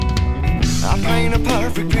I paint a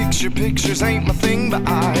perfect picture, pictures ain't my thing, but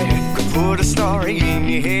I could put a story in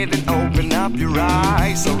your head and open up your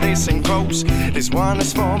eyes. So listen close, this one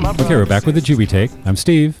is for my Okay, we're back with the Juby Take. I'm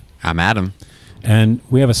Steve. I'm Adam. And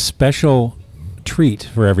we have a special treat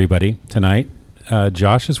for everybody tonight.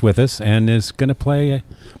 Josh is with us and is going to play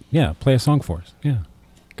a song for us. Yeah.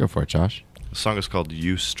 Go for it, Josh. The song is called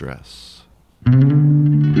Eustress.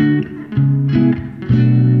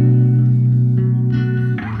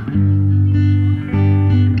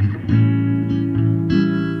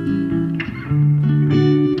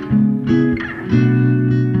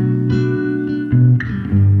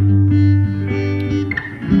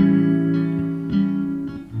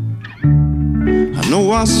 I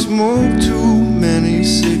know I smoke too many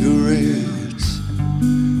cigarettes,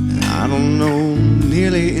 and I don't know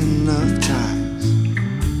nearly enough ties.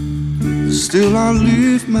 Still I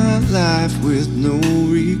live my life with no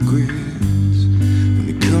regrets when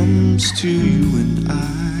it comes to you and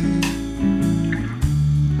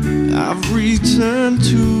I've returned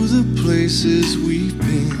to the places we've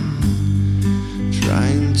been,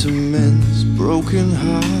 trying to mend this broken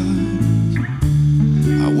heart.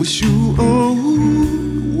 I wish you all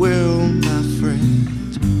well, my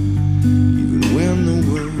friend, even when the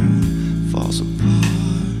world falls apart.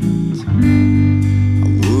 I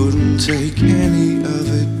wouldn't take any of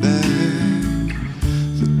it back,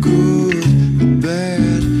 the good, the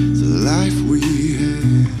bad, the life we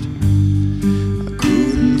had. I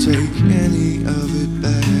couldn't take any of it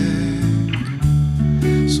back.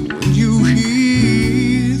 So when you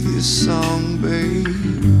hear this song, babe,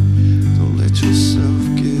 don't let yourself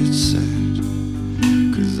get sad,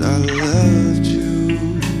 'cause I loved you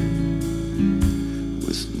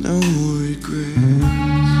with no regrets.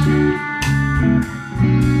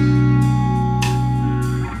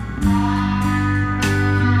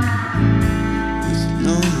 With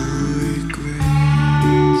no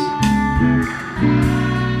regrets.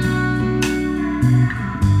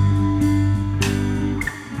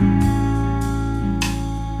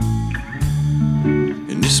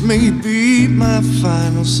 And this may be my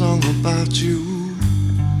final song about you.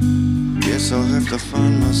 Guess I'll have to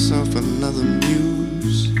find myself another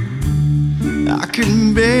muse. I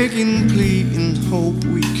can beg and plead and hope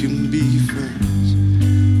we can be friends,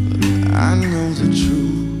 but I know the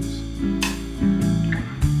truth.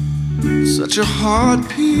 It's such a hard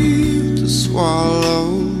pill to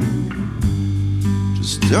swallow.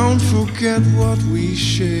 Just don't forget what we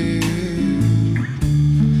shared.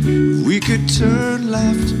 If we could turn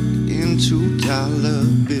laughter into dollar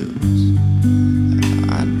bills,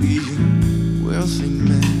 I'd be a wealthy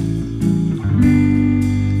man.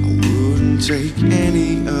 I wouldn't take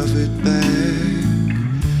any of it back,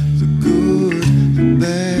 the good, the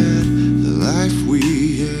bad, the life we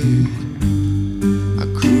had. I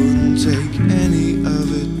couldn't take any of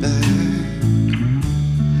it back.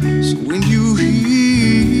 So when you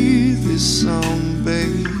hear this song,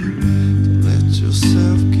 babe, don't let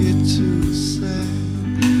yourself get too sad,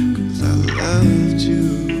 'cause I loved you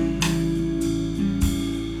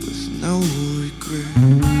with no regrets.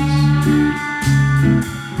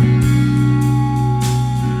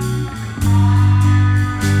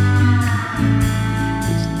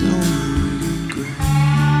 With no regrets.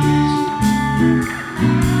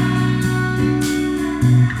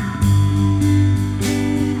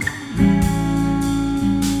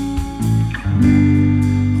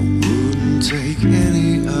 I wouldn't take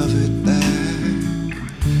any of it back,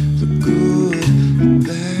 the good, the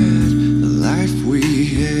bad, the life we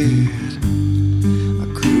had. I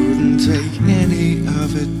couldn't take any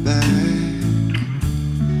of it back.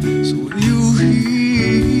 So when you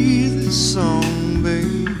hear this song,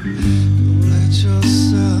 babe, don't let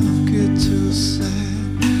yourself get too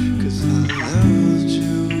sad, 'cause I loved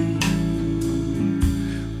you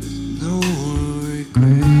with no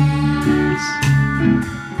regrets.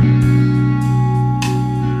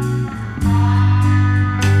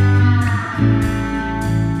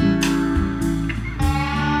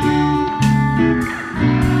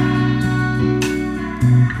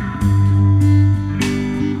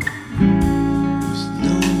 With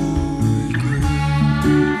no regrets.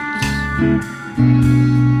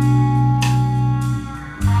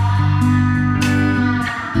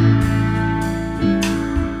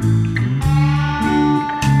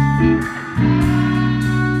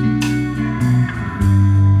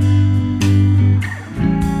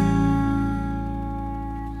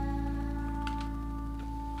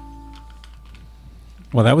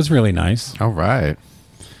 Well, that was really nice. All right.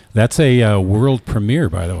 That's a world premiere,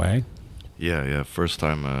 by the way. Yeah. First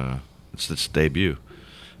time, it's its debut.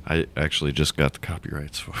 I actually just got the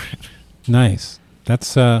copyrights for it. Nice.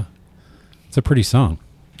 That's It's a pretty song.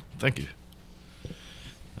 Thank you.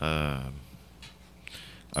 I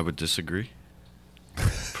would disagree,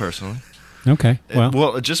 personally. Okay.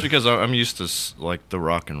 Well, just because I'm used to like the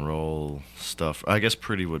rock and roll stuff. I guess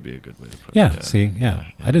 "Pretty" would be a good way to put yeah. it. See, yeah.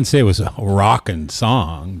 I didn't say it was a rockin'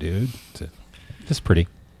 song, dude. It's just pretty.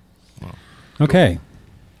 Well, okay.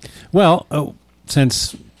 Well,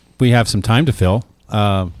 since we have some time to fill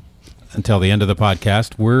until the end of the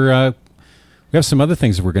podcast, we have some other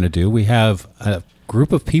things that we're going to do. We have a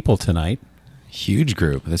group of people tonight. Huge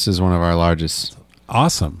group. This is one of our largest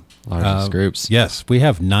Awesome. groups. Yes, we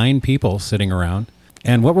have 9 people sitting around.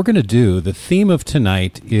 And what we're going to do, the theme of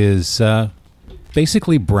tonight is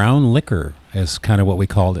basically brown liquor, is kind of what we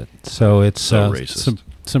called it. So it's So racist.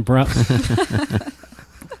 some brown.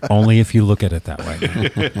 Only if you look at it that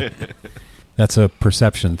way. That's a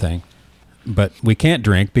perception thing. But we can't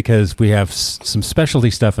drink because we have some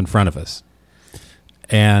specialty stuff in front of us.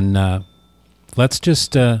 And let's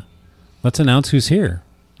announce who's here.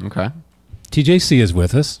 Okay. TJC is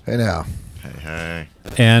with us. Hey now. Hey.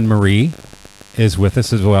 And Marie is with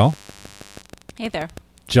us as well. Hey there.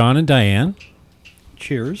 John and Diane.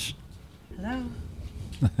 Cheers. Hello.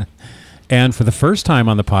 And for the first time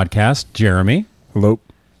on the podcast, Jeremy. Hello.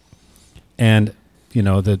 And,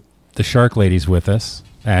 the Shark Lady's with us,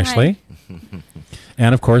 Ashley.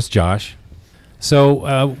 And, of course, Josh.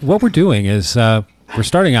 So what we're doing is we're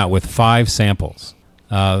starting out with 5 samples.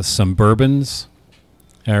 Some bourbons,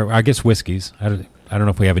 or I guess whiskeys. I don't know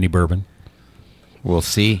if we have any bourbon. We'll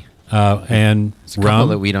see. And It's a couple rum.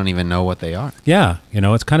 that we don't even know what they are. Yeah,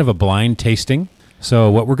 it's kind of a blind tasting. So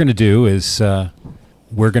what we're going to do is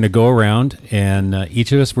we're going to go around and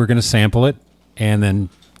each of us, we're going to sample it and then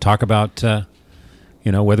talk about,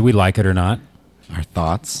 whether we like it or not. Our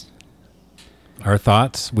thoughts. Our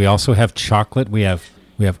thoughts. We also have chocolate. We have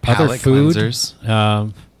other Palate food. cleansers.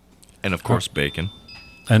 And of course, bacon.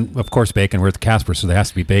 And, of course, bacon. We're at the Casper, so there has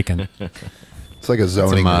to be bacon. It's like a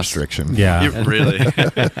zoning must. restriction. Yeah. You really?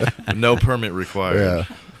 No permit required.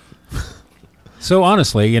 Yeah. So,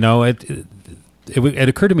 honestly, it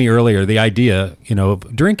occurred to me earlier, the idea,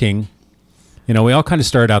 of drinking, we all kind of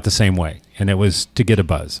started out the same way, and it was to get a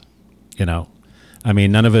buzz, I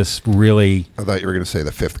mean, none of us really. I thought you were going to say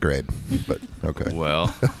the 5th grade, but okay. Well,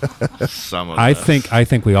 some of I us.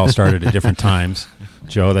 think we all started at different times.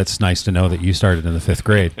 Joe, that's nice to know that you started in the 5th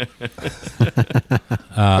grade.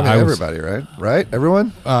 I mean, everybody, right? Right?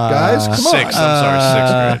 Everyone? Guys, come on. 6th.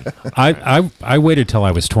 I'm sorry, 6th grade. I waited till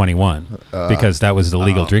I was 21 because that was the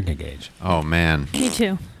legal drinking age. Oh, man. Me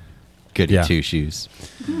too. Goody Yeah. two-shoes.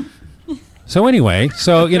 So anyway,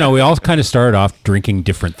 we all kind of started off drinking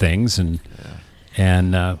different things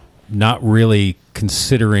and not really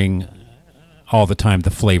considering all the time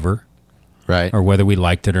the flavor Right. or whether we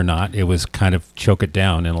liked it or not. It was kind of choke it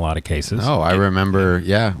down in a lot of cases. Oh, I remember,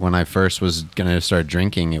 when I first was going to start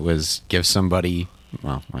drinking, it was give somebody,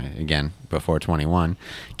 again, before 21,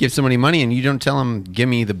 give somebody money and you don't tell them, give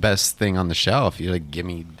me the best thing on the shelf. You're like, give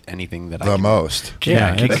me anything that I The can. most.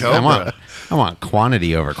 Yeah, King it's, Cobra. I want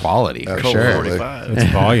quantity over quality for Colt sure. 45.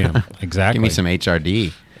 it's volume. Exactly. Give me some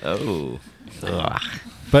HRD. Oh. Ugh.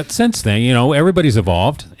 But since then, everybody's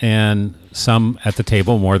evolved, and some at the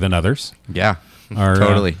table more than others Yeah, are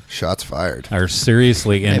totally. Shots fired. are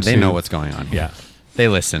seriously into. They know what's going on. Yeah, They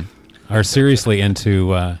listen. are seriously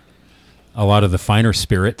into a lot of the finer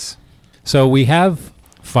spirits. So we have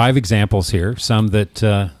 5 examples here. Some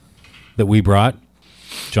that we brought.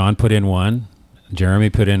 John put in one. Jeremy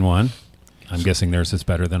put in one. I'm guessing theirs is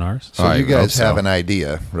better than ours. So I you hope guys so. have an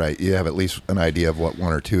idea, right? You have at least an idea of what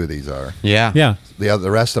 1 or 2 of these are. Yeah. Yeah.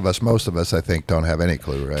 The rest of us, most of us, I think, don't have any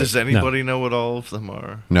clue, right? Does anybody know what all of them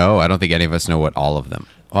are? No, I don't think any of us know what all of them.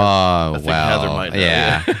 Oh, think well. Heather might know.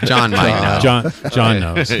 Yeah. John might know. John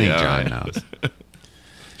knows. I think Yeah, John right. knows.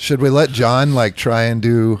 Should we let John try and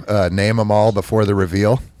do name them all before the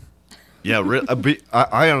reveal? Yeah,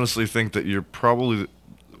 I honestly think that you're probably,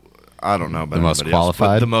 I don't know about The most anybody else, but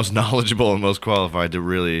qualified? the most knowledgeable and most qualified to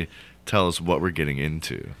really tell us what we're getting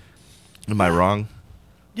into. Am I wrong?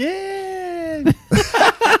 Yeah.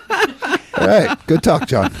 All right. Good talk,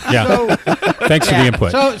 John. Yeah. Thanks for the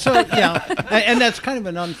input. So yeah, and that's kind of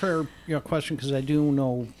an unfair question because I do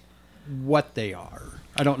know what they are.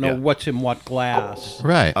 I don't know Yeah. what's in what glass.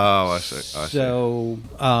 Right. Oh, I see. So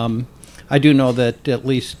I do know that at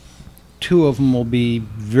least 2 of them will be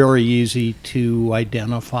very easy to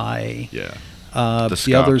identify. Yeah. The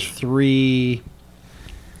Scotch. others 3,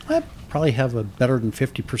 I probably have a better than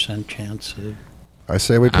 50% chance of I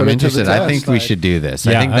say we put I'm it to the interested. test. I think we should do this.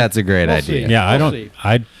 Yeah, I think that's a great we'll idea. see. Yeah, We'll see.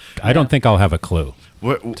 I don't think I'll have a clue.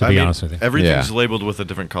 To be honest with you. everything's Yeah. labeled with a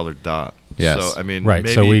different colored dot. Yes. So I mean, Right,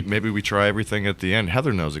 Maybe, so maybe we try everything at the end.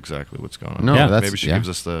 Heather knows exactly what's going on. No, Yeah. that's maybe she yeah, gives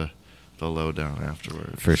us the lowdown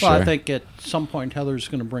afterwards. for Well, sure. I think at some point Heather's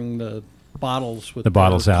going to bring the bottles with The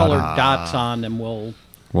bottles their out. colored dots on, and we'll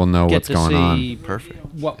we'll know get what's to going see on. Perfect.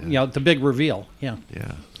 what the big reveal. Yeah.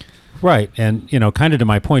 Yeah. Right. And, kind of to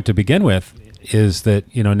my point to begin with is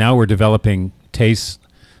that, now we're developing tastes.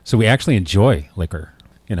 So we actually enjoy liquor.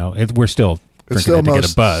 We're still It's drinking it to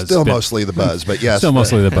get a buzz. still but mostly the buzz, but yes, still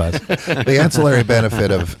mostly the buzz. the ancillary benefit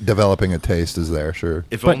of developing a taste is there, sure.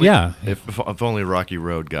 If But only, yeah. if only Rocky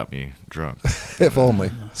Road got me drunk. If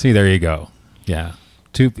only. See, there you go. Yeah.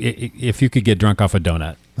 If you could get drunk off a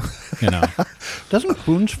donut, Doesn't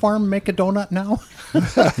Boone's Farm make a donut now?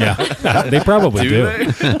 Yeah. They probably do.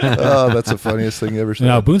 Oh, that's the funniest thing you ever said.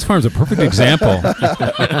 No, Boone's Farm's a perfect example.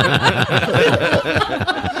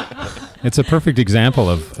 It's a perfect example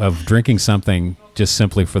of drinking something just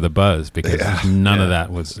simply for the buzz because none of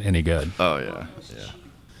that was any good. Oh yeah. Yeah.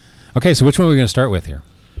 Okay, so which one are we going to start with here?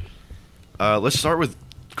 Let's start with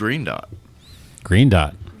Green Dot. Green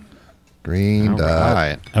Dot. Green All dot.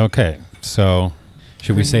 right. Okay, so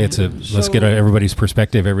should we say let's get everybody's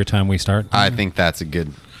perspective every time we start? I think that's a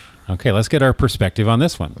good. Okay, let's get our perspective on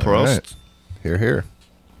this one. Prost. right. Here, here.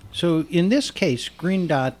 So in this case, Green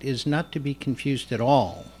Dot is not to be confused at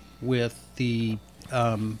all with the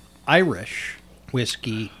Irish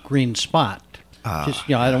whiskey Green Spot. Just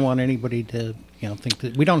I don't want anybody to think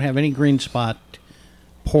that we don't have any Green Spot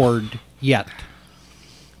poured yet.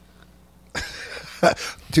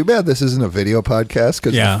 Too bad this isn't a video podcast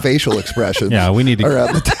because Yeah. the facial expressions Yeah, we need to-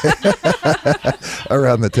 around the,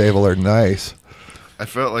 around the table are nice. I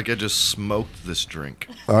felt like I just smoked this drink.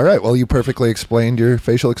 All right. Well, you perfectly explained your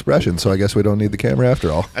facial expression, so I guess we don't need the camera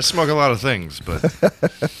after all. I smoke a lot of things, but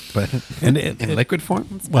But And in liquid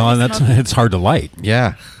form? well, and it's hard to light.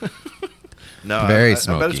 Yeah. no, Very I bet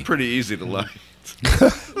smoky. it's pretty easy to light.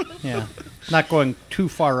 Yeah, not going too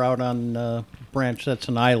far out on branch. That's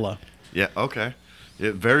an Isla. Yeah. Okay.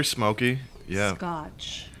 Yeah. Very smoky. Yeah.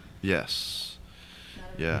 Scotch. Yes.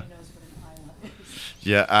 Yeah.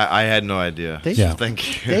 Yeah. I had no idea. They- Yeah.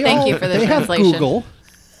 Thank you. They Thank you for the they translation. have Google.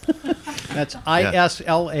 That's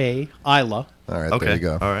ISLA, Isla. All right. Okay. There you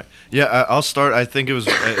go. All right. Yeah, I'll start. I think it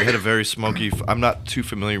had a very smoky. I'm not too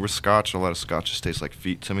familiar with Scotch. A lot of Scotches taste like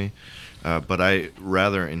feet to me, but I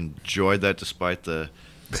rather enjoyed that despite the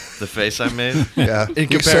face I made. Yeah. In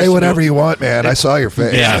You say comparison whatever to- you want, man. I saw your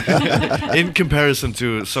face. Yeah. In comparison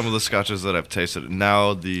to some of the Scotches that I've tasted,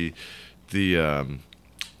 now the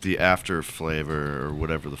after flavor or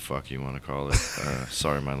whatever the fuck you want to call it.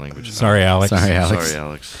 Sorry, my language. Sorry, Alex. Sorry, Alex. Sorry,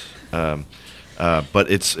 Alex. But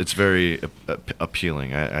it's very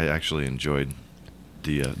appealing. I actually enjoyed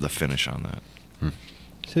the finish on that.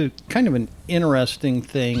 So, kind of an interesting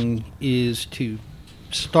thing is to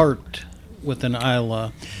start with an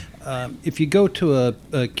Isla. If you go to a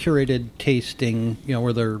curated tasting,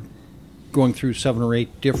 where they're going through 7 or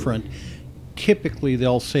 8 different, typically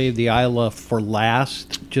they'll save the Isla for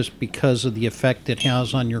last just because of the effect it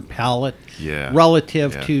has on your palate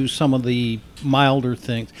relative Yeah. to some of the milder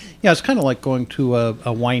things. Yeah, it's kind of like going to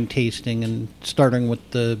a wine tasting and starting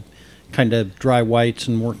with the kind of dry whites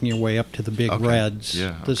and working your way up to the big Okay. reds.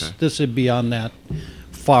 Yeah, This okay. this would be on that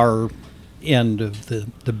far end of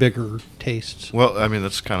the bigger tastes. Well, I mean,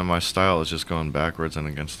 that's kind of my style. Is just going backwards and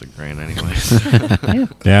against the grain, anyways.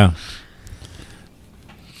 Yeah.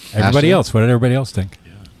 Everybody Ashley? else, what did everybody else think?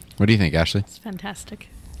 What do you think, Ashley? It's fantastic.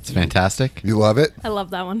 It's fantastic. You love it? I love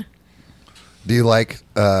that one. Do you like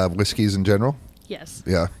whiskeys in general? Yes.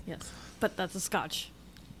 Yeah. Yes. But that's a Scotch.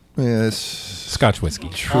 Yes. Scotch whiskey.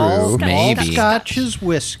 True. Maybe. Scotch is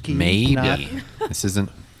whiskey. Maybe. Not, This isn't.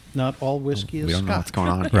 not all whiskey is We don't know Scotch. what's going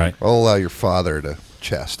on. Right. I'll allow your father to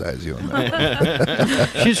chastise you on that.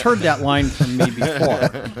 She's heard that line from me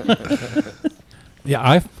before.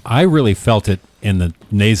 Yeah, I really felt it in the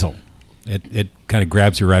nasal. It kind of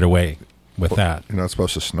grabs you right away with that. You're not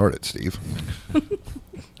supposed to snort it, Steve.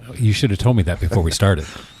 You should have told me that before we started.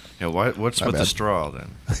 Yeah, what's My with the bad. straw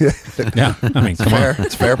then? Yeah, I mean, come Fair. on.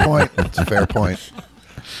 It's a fair point. It's a fair point.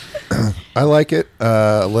 I like it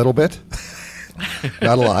a little bit.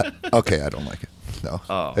 Not a lot. Okay, I don't like it. No.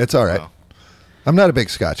 Oh, It's all right. oh. I'm not a big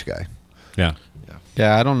Scotch guy. Yeah.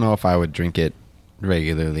 Yeah, I don't know if I would drink it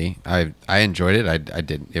regularly. I enjoyed it. I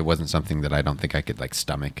did. It wasn't something that I don't think I could like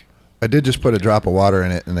stomach. I did just put a drop of water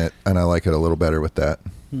in it, and I like it a little better with that.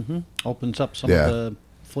 Opens up some Yeah. of the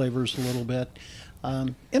flavors a little bit.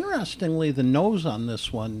 Interestingly, the nose on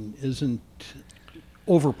this one isn't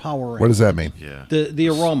overpowering. What does that mean? Yeah. The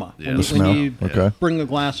aroma. Yeah. When, The you- when smell? you Okay. bring the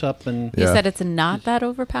glass up and You Yeah. said it's not that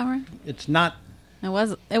overpowering? it's not.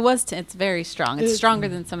 It's very strong. It's stronger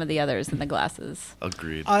than some of the others in the glasses.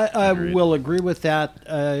 Agreed. I Agreed. will agree with that.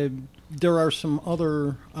 There are some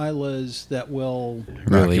other Islas that will.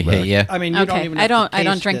 Really you back. hit ya. I mean, you don't Okay, even. I have don't. to I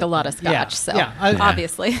don't taste drink it. a lot of scotch, so I-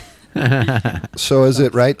 obviously. So is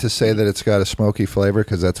it right to say that it's got a smoky flavor?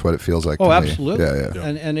 Because that's what it feels like to Oh, me. absolutely. Yeah, yeah.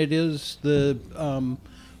 And it is the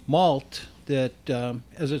malt that,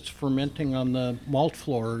 as it's fermenting on the malt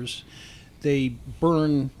floors, they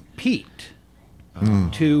burn peat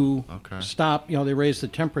to Okay. stop. They raise the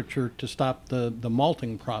temperature to stop the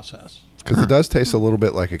malting process. Because it does taste a little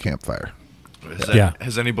bit like a campfire. Yeah.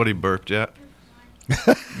 Has anybody burped yet?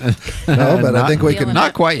 No, but I think we Feeling can. it.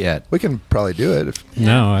 Not quite yet. We can probably do it.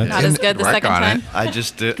 No, Not as good the Work second on it. time. I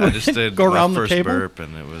just did Go my around the first table? burp,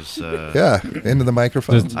 and it was. Yeah, into the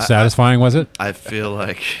microphone. satisfying was it? I feel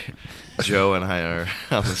like Joe and I are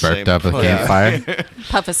on the same Burped up a plane. campfire.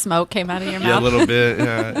 Puff of smoke came out of your Yeah, a mouth. little bit.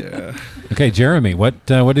 Yeah. Okay, Jeremy, what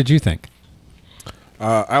did you think?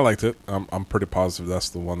 I liked it. I'm pretty positive that's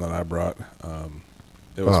the one that I brought.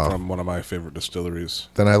 It was Oh. from one of my favorite distilleries.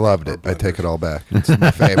 Then I loved it. I take it all back. It's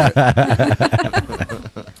my favorite.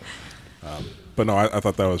 But no, I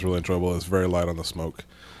thought that was really enjoyable. It was very light on the smoke,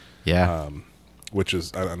 Yeah. which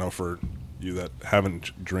is, I know for you that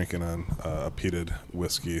haven't drinking a peated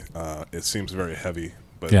whiskey, it seems very heavy,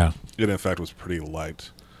 but Yeah. it in fact was pretty light.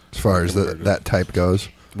 As far as that type goes,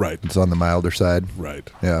 Right, it's on the milder side. right.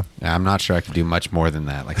 Yeah. Yeah, I'm not sure I could do much more than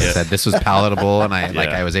that. Like I said, this was palatable, and I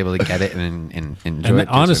Yeah. I was able to get it and enjoy And it. to a certain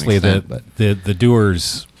honestly, extent, but- the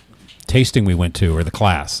Dewar's tasting we went to, or the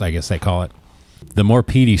class, I guess they call it, the more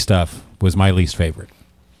peaty stuff was my least favorite.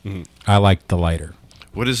 I liked the lighter.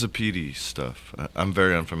 What is the PD stuff? I'm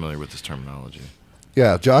very unfamiliar with this terminology.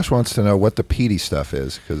 Yeah, Josh wants to know what the peaty stuff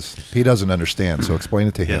is because he doesn't understand. So explain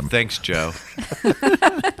it to Yeah, him. thanks, Joe.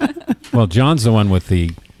 Well, John's the one with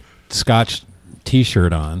the Scotch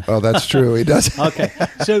T-shirt on. Oh, that's true. He does. Okay,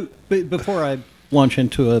 so before I launch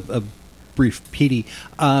into a brief PD,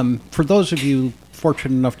 for those of you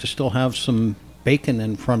fortunate enough to still have some bacon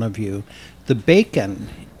in front of you, the bacon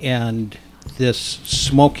and this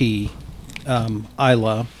smoky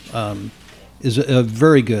Isla is a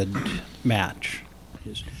very good match.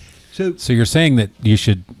 So So you're saying that you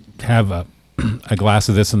should have a glass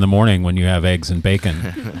of this in the morning when you have eggs and bacon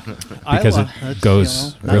because Isla, it that's,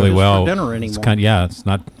 goes not really just well. for dinner It's anymore. it's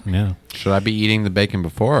not. Yeah, should I be eating the bacon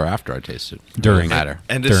before or after I taste it? During. Doesn't matter.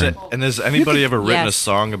 And During. has anybody ever written a Yes.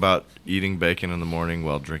 song about eating bacon in the morning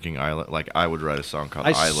while drinking Isla? Like I would write a song called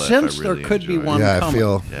I Isla. sense if I really there could be enjoyed it. one Yeah, I coming.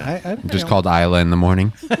 feel- Yeah. Just called Isla in the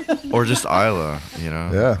morning. Or just Isla. You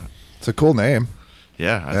know. Yeah, it's a cool name.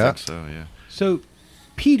 Yeah, I Yeah. think so. Yeah. So,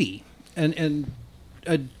 peaty, and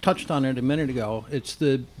I touched on it a minute ago. It's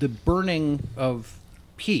the burning of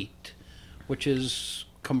peat, which is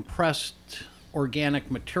compressed organic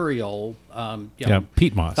material.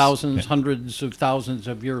 peat moss. Thousands, Yeah. hundreds of thousands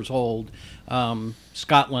of years old.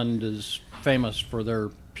 Scotland is famous for their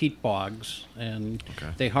peat bogs, and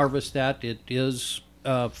Okay. they harvest that. It is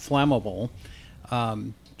flammable,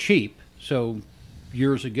 cheap. So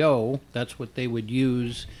years ago, that's what they would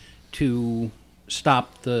use to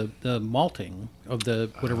stop the malting of the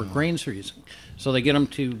whatever grains they're using. So they get them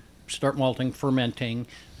to start malting, fermenting,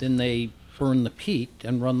 then they burn the peat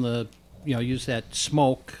and run use that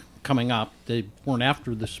smoke coming up. They weren't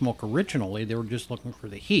after the smoke originally, they were just looking for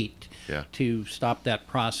the heat Yeah. to stop that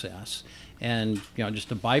process. And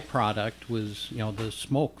just a byproduct was the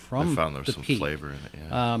smoke I from found there was the some peat. flavor in it.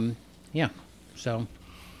 Yeah. Yeah. So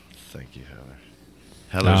Thank you, Heather.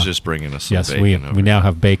 Heather's Ah. just bringing us some Yes, bacon we over. now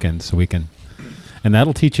have bacon, so we can, and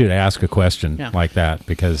that'll teach you to ask a question Yeah. like that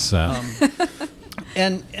because.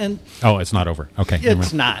 and Oh, it's not over. Okay. never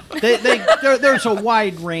it's mind. not. There's a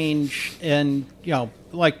wide range, and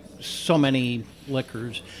like so many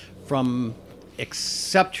liquors, from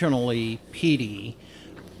exceptionally peaty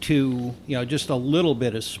to just a little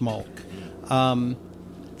bit of smoke.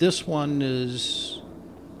 This one is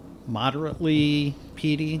moderately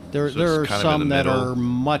peaty. There So there are it's kind of in some the that middle. are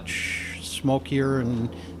much smokier, and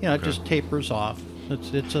it just tapers off.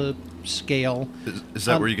 It's a scale. Is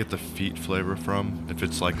that where you get the feet flavor from? If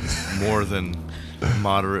it's like more than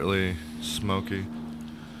moderately smoky?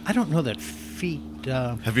 I don't know that feet.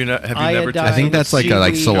 Have you never Iodine. tasted I think that's like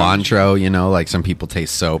like Seaweed. cilantro. Like some people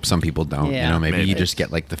taste soap, some people don't. Yeah. Maybe Maybe. you just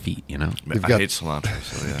get like the feet. You've I got- hate cilantro,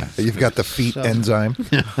 so yeah. You've got the feet So- enzyme.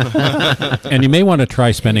 And you may want to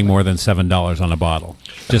try spending more than $7 on a bottle.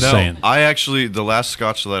 Just No, saying. I actually, the last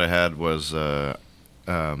scotch that I had was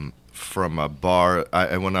from a bar.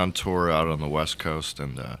 I went on tour out on the West Coast,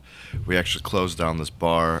 and we actually closed down this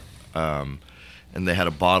bar. And they had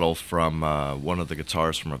a bottle from one of the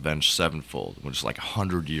guitars from Avenged Sevenfold, which is like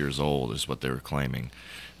 100 years old, is what they were claiming.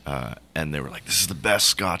 And they were like, "This is the best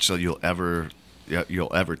Scotch that you'll ever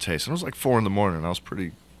taste." And it was like 4 a.m. I was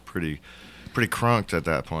pretty crunked at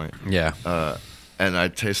that point. Yeah. And I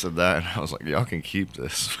tasted that, and I was like, "Y'all can keep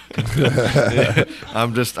this."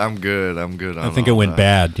 I'm good. I'm good. I think it went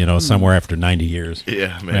bad, somewhere after 90 years.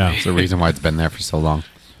 Yeah, maybe. Yeah. It's the reason why it's been there for so long.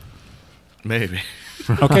 Maybe.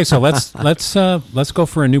 Okay, so let's go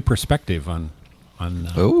for a new perspective on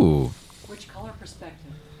Ooh. Which color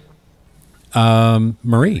perspective?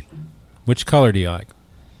 Marie. Which color do you like?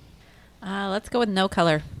 Let's go with no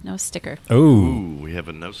color, no sticker. Ooh, We have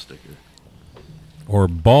a no sticker. or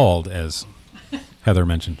bald, as Heather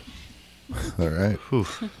mentioned. All right.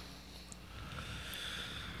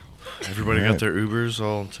 Everybody All got right. their Ubers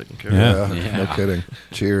all taken care Yeah. of. Yeah, no kidding.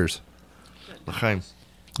 Cheers. L'chaim.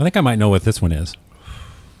 I think I might know what this one is.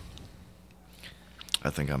 I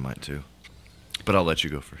think I might too, but I'll let you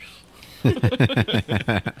go first.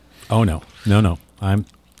 Oh no. I'm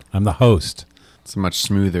the host. It's much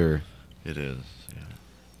smoother. It is.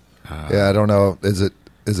 Yeah. Yeah, I don't know.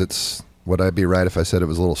 Would I be right if I said it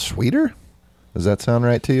was a little sweeter? Does that sound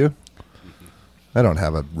right to you? I don't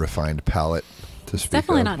have a refined palate to speak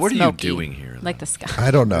Definitely of. not What are you smoky, doing here, like the Scotch. I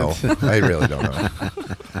don't know. I really don't know.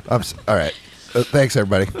 All right. Thanks,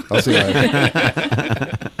 everybody. I'll see you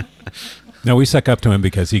later. No, we suck up to him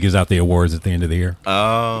because he gives out the awards at the end of the year.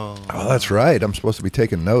 Oh. Oh, that's right. I'm supposed to be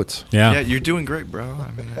taking notes. Yeah. Yeah, you're doing great, bro. I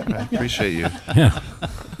mean, I appreciate you. Yeah.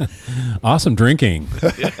 Awesome drinking.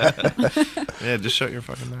 Yeah, just shut your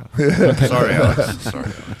fucking mouth. Sorry,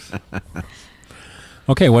 Alex.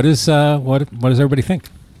 Okay, what does everybody think?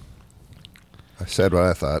 I said what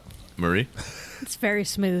I thought. Marie? It's very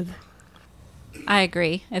smooth. I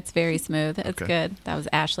agree. It's very smooth. It's Okay. good. That was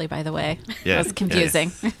Ashley, by the way. Yeah. That was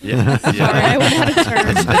confusing. Yeah. Sorry, I went out of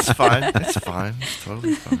turn. It's fine. It's fine. It's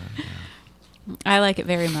totally fine. Yeah. I like it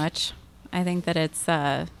very much. I think that it's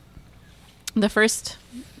the first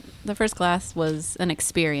glass was an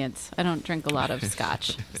experience. I don't drink a lot of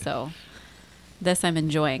Scotch, so this I'm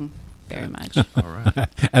enjoying very much. All right.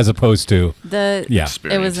 As opposed to The Yeah.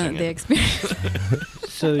 it wasn't Experiencing the it. experience.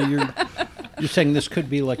 So you're saying this could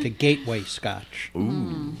be like a gateway Scotch.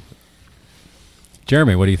 Ooh.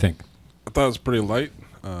 Jeremy, what do you think? I thought it was pretty light.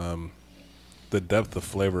 The depth of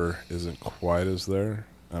flavor isn't quite as there.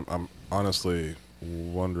 I'm honestly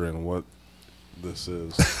wondering what this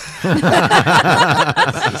is.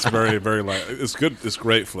 It's very, very light. It's good. It's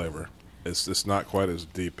great flavor. It's not quite as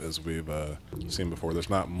deep as we've seen before. There's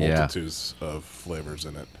not multitudes of flavors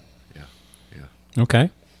in it. Yeah. Yeah. Okay.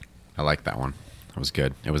 I like that one. That was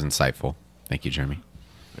good. It was insightful. Thank you, Jeremy.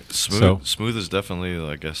 Smooth is definitely,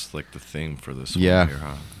 I guess, like the theme for this Yeah. one here,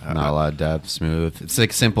 huh? Not a lot of depth, smooth. It's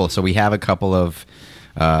like simple. So we have a couple of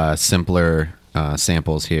simpler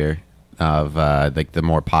samples here of like the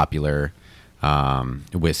more popular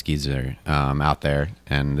whiskeys are out there,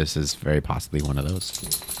 and this is very possibly one of those.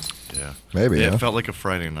 Yeah. Maybe, Yeah, yeah. it felt like a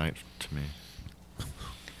Friday night to me.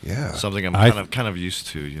 Yeah. Something I'm I- kind of used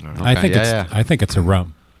to, you know. I think yeah. I think it's a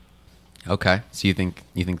rum. Okay, so you think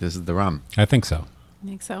this is the rum? I think so. I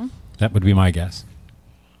think so. That would be my guess.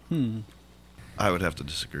 I would have to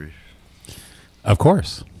disagree. Of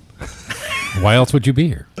course. Why else would you be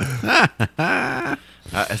here? I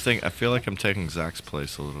feel like I'm taking Zach's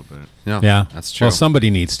place a little bit. No, Yeah. that's true. Well, somebody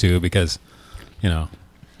needs to because,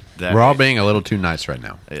 That We're all being a little too nice right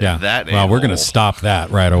now. yeah. That well, we're going to a-hole. stop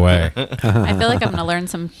that right away. I feel like I'm going to learn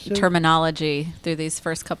some terminology through these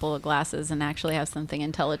first couple of glasses and actually have something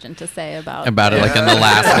intelligent to say about Like in the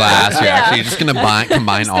last glass, you're Yeah. actually just going to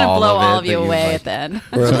combine Just gonna all blow of it. all of you that you've, away like- at the end.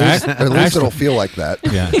 Or So at least actually- it'll feel like that.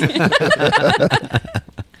 Yeah.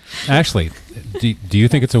 Ashley, do you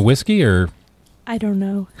think it's a whiskey or? I don't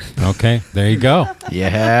know. Okay, there you go.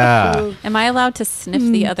 Yeah. Am I allowed to sniff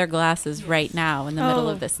the other glasses right now in the middle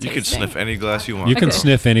of this You tasting? can sniff any glass you want. You can Okay.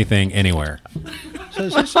 sniff anything anywhere. So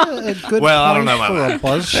is this a good Well, I place don't know about for that. a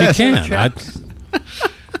buzz? She can.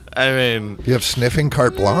 I mean, You have sniffing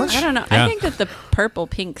carte blanche? I don't know. Yeah. I think that the purple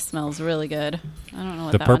pink smells really good. I don't know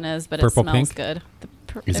what The that one is, but it purple smells pink? good.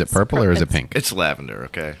 Is it purple or is it pink? it's lavender,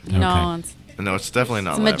 okay? No, Okay. it's No, it's definitely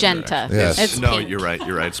not It's lavender, magenta. actually. Yes. It's no, pink. you're right.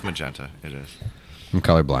 You're right. It's magenta. It is. I'm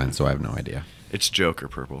colorblind, so I have no idea. It's Joker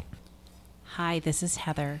purple. Hi, this is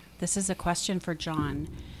Heather. This is a question for John.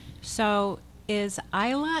 So, is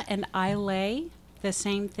Isla and Islay the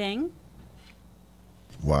same thing?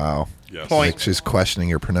 Wow. Yes. Like she's questioning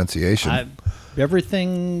your pronunciation.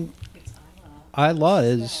 Everything Isla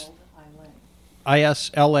is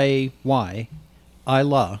Islay.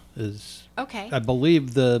 Isla is, Okay. I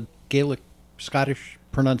believe, the Gaelic Scottish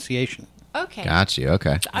pronunciation. Okay. Got you.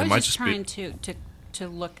 Okay. I It was might just just be- trying to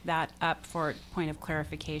look that up for point of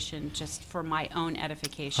clarification, just for my own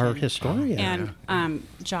edification. Our historian. And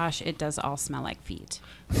Josh, it does all smell like feet.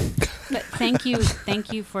 But thank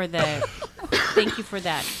you for the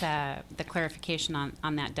the clarification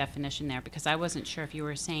on that definition there, because I wasn't sure if you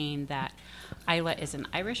were saying that Isla is an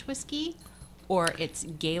Irish whiskey or it's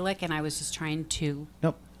Gaelic, and I was just trying to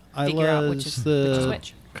Nope. figure out Isla which is is the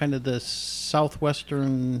which. kind of the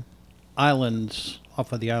southwestern islands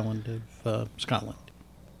off of the island of Scotland.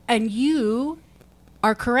 And you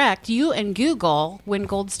are correct. You and Google win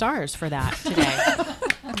gold stars for that today.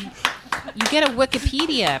 You get a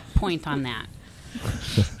Wikipedia point on that.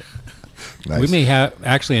 Nice. We may have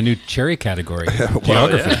actually a new cherry category. Well,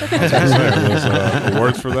 Geography. yeah. I was going to say, there's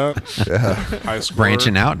awards for that. High score.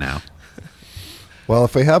 Branching out now. Well,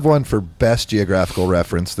 if we have one for best geographical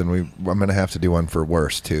reference, then I'm going to have to do one for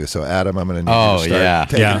worst too. So, Adam, I'm going to need you to start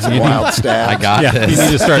taking Yeah. some wild stabs. I got Yeah, you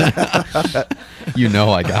this. need to start You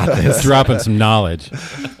know I got this. dropping some knowledge.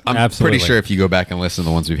 I'm Absolutely. pretty sure if you go back and listen to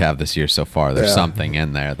the ones we have this year so far, there's Yeah. something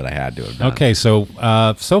in there that I had to have done. Okay, so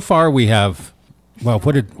so far we have. Well,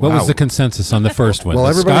 what Wow. was the consensus on the first one? Well,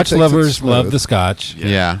 the everybody Scotch thinks lovers it's smooth. love the Scotch.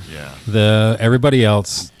 Yeah. Yeah. Everybody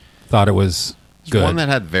else thought it was There's good. one that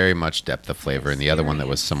had very much depth of flavor, and the other one that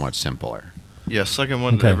was somewhat simpler. Yeah, second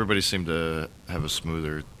one, Okay. everybody seemed to have a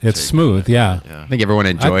smoother It's take smooth, on it. yeah. I think everyone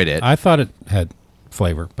enjoyed it. I thought it had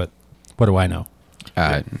flavor, but what do I know?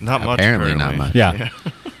 Not much, Apparently not apparently. much. Yeah.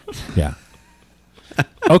 Yeah.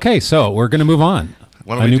 Okay, so we're going to move on.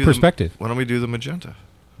 Why A don't we new do perspective. Why don't we do the magenta?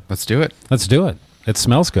 Let's do it. Let's do it. It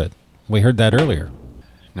smells good. We heard that earlier.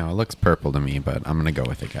 No, it looks purple to me, but I'm going to go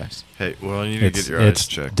with it, guys. Hey, well, you need to It's, get your eyes it's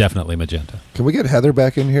checked. definitely magenta. Can we get Heather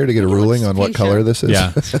back in here to get a ruling on what fuchsia. color this is?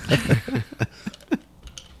 Yeah.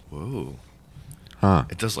 Whoa. Huh.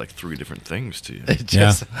 It does like 3 different things to you. It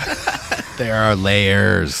just, there are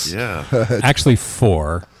layers. Yeah. Actually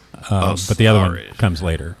 4, Oh, but the other sorry. one comes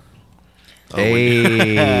later.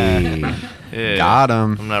 Hey. Yeah. Got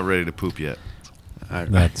him. I'm not ready to poop yet.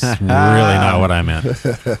 That's really not what I meant.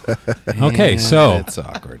 Okay, so It's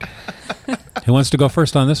awkward. who wants to go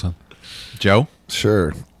first on this one? Joe?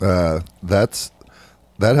 Sure. That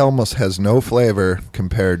almost has no flavor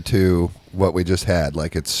compared to what we just had.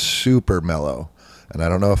 Like, it's super mellow, and I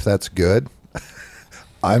don't know if that's good.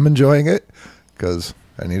 I'm enjoying it because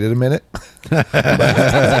I needed a minute.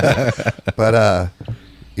 but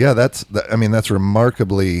yeah, that's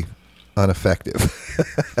remarkably ineffective.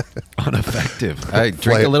 Ineffective. I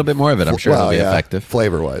drink a little bit more of it. I'm sure it'll be effective.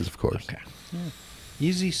 Flavor-wise, of course. Okay.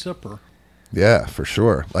 Easy sipper. Yeah, for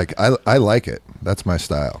sure. Like, I like it. That's my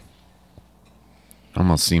style.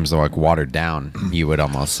 Almost seems like watered down, you would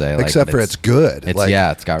almost say. Like, Except for it's good. It's, Like,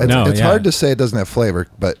 yeah, it's got... No, it's yeah. hard to say it doesn't have flavor,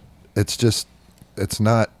 but it's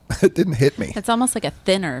not. It didn't hit me. It's almost like a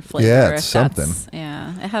thinner flavor. Yeah, it's if that's- something.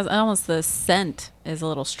 Yeah, it has almost the scent is a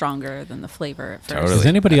little stronger than the flavor at first. Totally. Is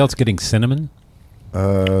anybody else getting cinnamon?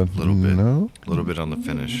 A little bit. No, A little bit on the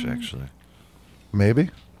finish, actually. maybe.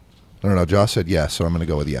 I don't know. Josh said yes, so I'm going to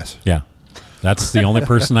go with yes. Yeah. That's the only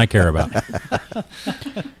person I care about.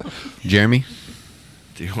 Jeremy,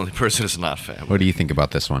 The only person is not fat. what do you think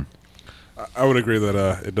about this one? I would agree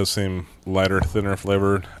that it does seem lighter, thinner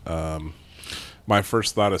flavored. My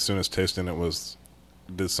first thought as soon as tasting it was,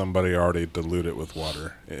 did somebody already dilute it with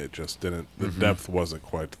water? It just didn't. The depth wasn't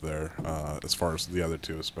quite there as far as the other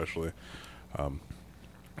two, especially.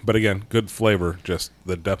 But again, good flavor. Just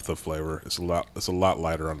the depth of flavor is a lot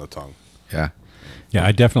lighter on the tongue. Yeah. Yeah,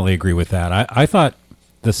 I definitely agree with that. I thought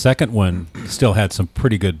the second one still had some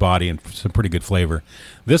pretty good body and some pretty good flavor.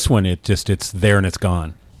 This one, it's there and it's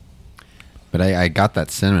gone. But I got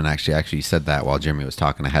that cinnamon, actually. Actually, you said that while Jeremy was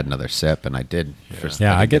talking. I had another sip, and I did.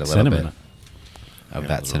 Yeah, I did get a little cinnamon. bit of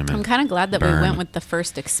that cinnamon. I'm kind of glad that we burn. went with the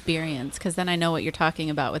first experience, because then I know what you're talking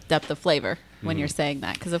about with depth of flavor when you're saying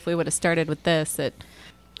that. Because if we would have started with this, A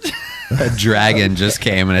dragon just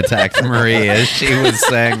came and attacked Marie as she was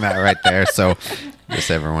saying that right there. So I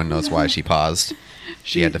guess everyone knows why she paused.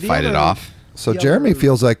 She had to The fight it other- off. So The Jeremy other-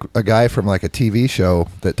 feels like a guy from like a TV show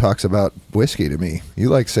that talks about whiskey to me. You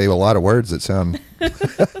like say a lot of words that sound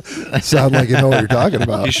like you know what you're talking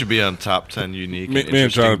about. You should be on top 10 unique Me, and me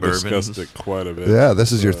and John interesting have bourbons. discussed it quite a bit. Yeah,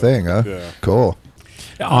 this is your thing, huh? Yeah. Cool.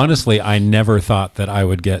 Honestly, I never thought that I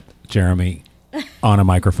would get Jeremy on a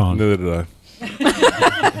microphone. Neither did I.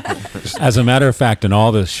 As a matter of fact, in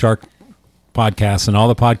all the shark podcasts and all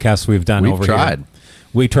the podcasts we've done We've over tried. here,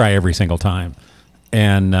 we try every single time.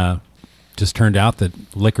 And just turned out that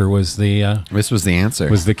liquor was the This was the answer.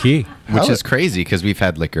 key. Which How- is crazy because we've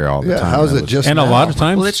had liquor all the Yeah, time. how's That it was- just And a now? lot of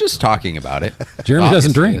times, Well, it's just talking about it. Jeremy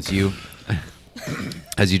doesn't Obviously, drink.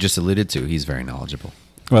 As you just alluded to, he's very knowledgeable.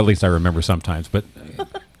 Well, at least I remember sometimes, but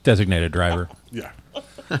designated driver. Yeah.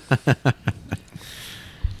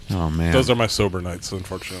 Oh man, Those are my sober nights,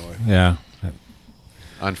 unfortunately. Yeah.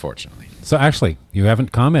 unfortunately. So actually, you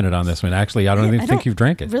haven't commented on this one. Actually, I don't even think you've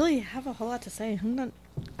drank it. Really have a whole lot to say.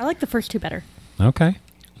 I like the first two better. Okay.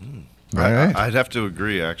 All right. I'd have to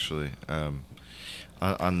agree, actually.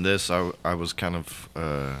 On this, I was kind of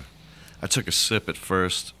I took a sip at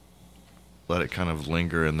first, let it kind of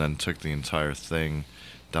linger, and then took the entire thing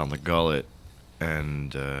down the gullet,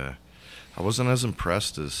 and I wasn't as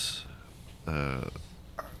impressed as.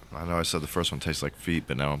 I know I said the first one tastes like feet,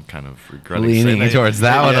 but now I'm kind of regretting Leaning saying towards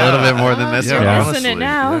that one a little bit more than this Yeah, one. Yeah. honestly, Isn't it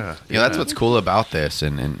now? yeah, You know, that's what's cool about this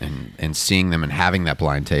and seeing them and having that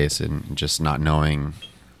blind taste and just not knowing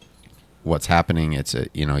what's happening. It's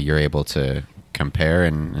you're able to compare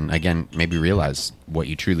and again, maybe realize what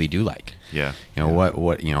you truly do like. Yeah. You know,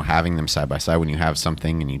 what having them side by side when you have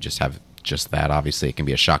something and you just have just that, obviously it can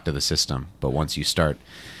be a shock to the system. But once you start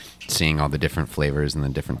seeing all the different flavors and the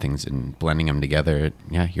different things and blending them together,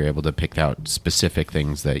 you're able to pick out specific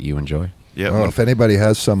things that you enjoy. Yeah. Well, if anybody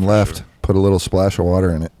has some left, put a little splash of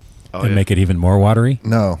water in it. And make it even more watery?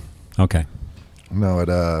 No, Okay. no,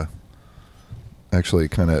 it actually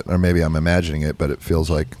kind of, or maybe I'm imagining it, but it feels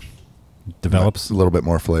like Develops? a little bit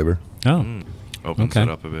more flavor. Oh. opens Okay. it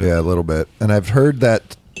up a bit. Yeah, a little bit. And I've heard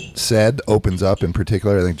that said opens up in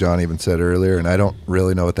particular. I think John even said earlier, and I don't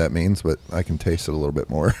really know what that means, but I can taste it a little bit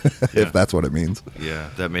more Yeah. if that's what it means. Yeah,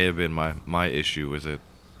 that may have been my issue with it.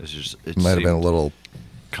 It's just it Might have been a seemed little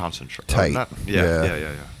concentrate. tight.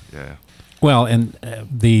 Yeah. Yeah. Well, and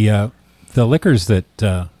the liquors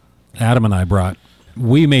that Adam and I brought,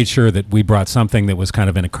 we made sure that we brought something that was kind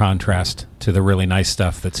of in a contrast to the really nice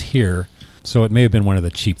stuff that's here. So it may have been one of the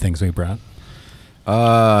cheap things we brought.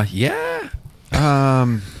 Yeah.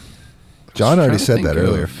 John already said that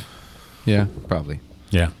earlier. Yeah, probably.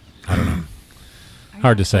 Yeah. I don't know.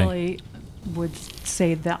 Hard to say. actually would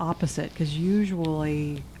say the opposite because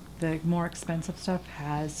usually the more expensive stuff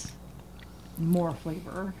has more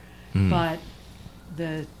flavor, but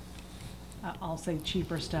the I'll say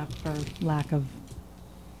cheaper stuff for lack of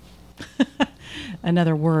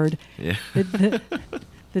another word. Yeah.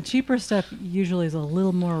 The cheaper stuff usually is a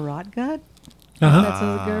little more rot gut. Uh-huh. That's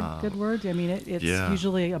a good word. I mean, it's Yeah.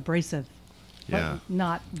 usually abrasive. but Yeah.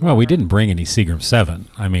 not. Well, we water. didn't bring any Seagram 7.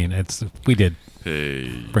 I mean, we did Hey.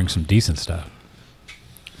 bring some decent stuff.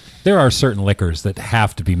 There are certain liquors that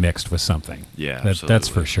have to be mixed with something. Yeah, That's absolutely.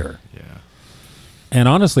 for sure. Yeah. And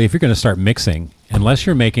honestly, if you're going to start mixing, unless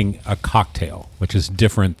you're making a cocktail, which is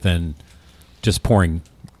different than just pouring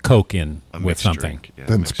Coke in A with mixed something. drink. Yeah,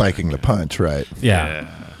 Then mixed spiking drink, the punch, right? Yeah.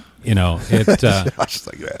 You know, it I was just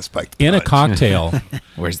like, yeah, spike the in a punch. cocktail,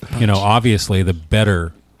 Where's the you know, punch? obviously the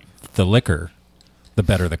better the liquor, the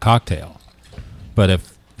better the cocktail. But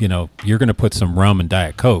if, you know, you're going to put some rum and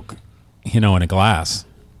Diet Coke, you know, in a glass,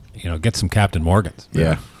 you know, get some Captain Morgan's.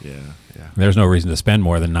 Yeah. Yeah. Yeah. There's no reason to spend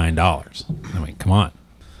more than $9. I mean, come on.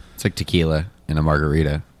 It's like tequila in a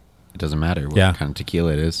margarita. It doesn't matter what Yeah. kind of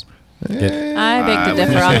tequila it is. I beg to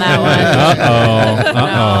differ on that one.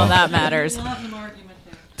 No, that matters.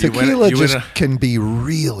 Tequila You win just a- can be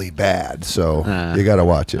really bad, so you got to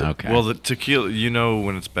watch it. Okay. Well, the tequila, you know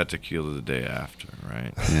when it's bad tequila the day after,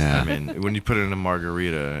 right? Yeah. I mean, when you put it in a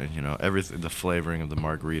margarita, you know, everything, the flavoring of the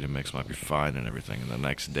margarita mix might be fine and everything, and the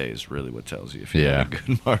next day is really what tells you if you had a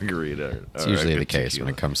good margarita. It's or a usually good the case when tequila.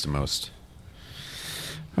 it comes to most.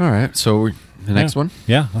 All right. So the next Yeah. one.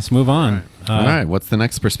 Yeah, let's move on. All right. What's the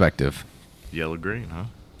next perspective? Yellow green, huh?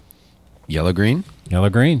 Yellow green. Yellow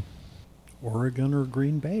green. Oregon or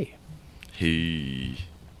Green Bay.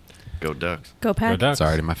 Go Ducks. Go Pack. Ducks. It's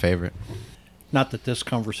already my favorite. Not that this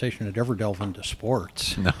conversation had ever delved into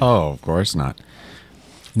sports. No, of course not.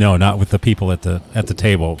 No, not with the people at the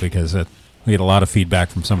table, because we had a lot of feedback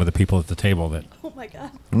from some of the people at the table that Oh my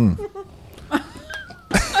god.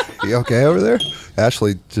 You okay over there?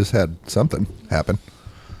 Ashley just had something happen.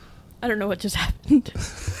 I don't know what just happened.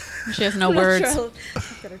 She has no I'm not words. sure. I'm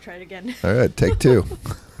gonna try it again. All right, take two.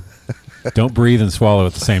 don't breathe and swallow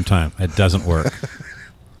at the same time. It doesn't work.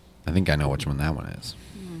 I think I know which one that one is.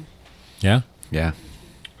 Yeah? Yeah.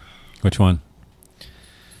 Which one?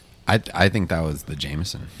 I think that was the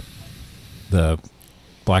Jameson. The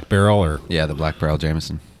Black Barrel or Yeah, the Black Barrel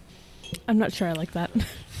Jameson. I'm not sure I like that.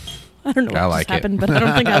 I don't know I what like just it. happened, but I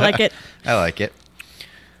don't think I like it. I like it.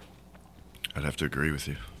 I'd have to agree with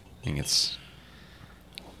you. I think it's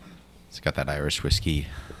got that Irish whiskey.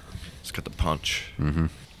 It's It's got the punch, Mm-hmm.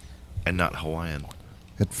 and not Hawaiian.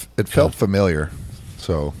 It felt familiar.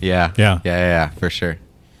 So Yeah. For sure.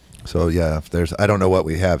 So yeah, if there's, I don't know what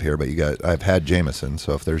we have here, but I've had Jameson.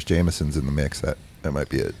 So if there's Jamesons in the mix, that might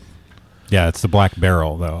be it. Yeah, it's the Black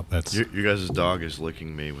Barrel though. That's You guys' dog is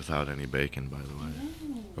licking me without any bacon, by the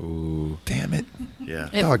way. Ooh. Damn it! Yeah.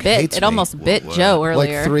 Dog hates It me. almost bit What? Joe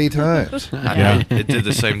earlier. Like 3 times. Yeah. It did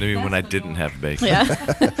the same to me when I didn't have bacon. Yeah.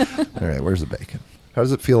 All right, where's the bacon? How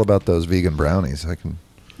does it feel about those vegan brownies?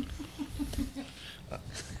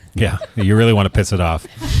 yeah. You really want to piss it off.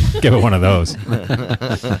 Give it one of those.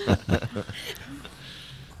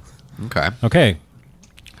 Okay. Okay.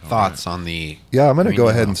 Thoughts on the? Yeah, I'm going to green go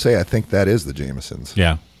ahead yellow? and say I think that is the Jamesons.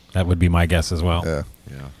 Yeah, that would be my guess as well. Yeah.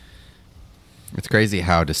 Yeah. It's crazy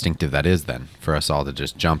how distinctive that is. Then for us all to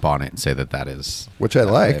just jump on it and say that is Which I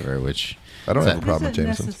that like. flavor, which I don't is have a that- problem It with isn't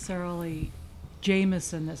Jamesons. necessarily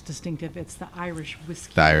Jameson that's distinctive. It's the Irish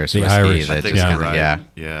whiskey. the Irish The whiskey. Irish, that I think just yeah. you're kinda- right.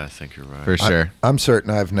 yeah, Yeah, I think you're right. for sure. I'm certain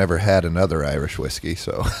I've never had another Irish whiskey,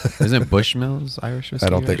 so Isn't Bushmills Irish whiskey? I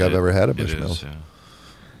don't think right? I've ever had a It is, Bushmills. yeah.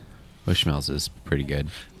 Bushmills is pretty good.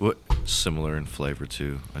 What similar in flavor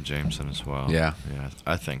to a Jameson as well? Yeah. Yeah,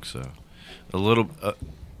 I think so. A little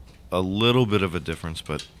bit of a difference,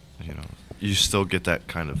 but you still get that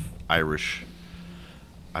kind of Irish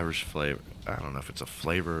flavor. I don't know if it's a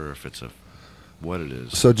flavor or if it's what it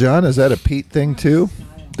is. So, John, is that a peat thing too?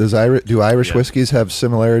 Do Irish Yeah. whiskeys have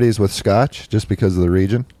similarities with Scotch just because of the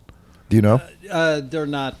region? Do you know? They're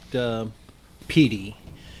not peaty.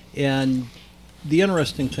 And the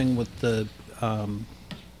interesting thing with the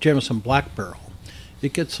Jameson Black Barrel,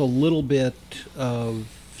 it gets a little bit of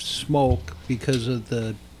smoke because of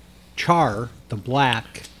the char, the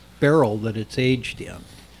black barrel that it's aged in.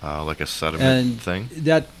 Like a sediment And thing.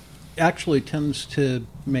 that actually tends to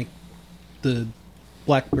make the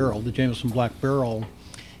Black Barrel, the Jameson Black Barrel,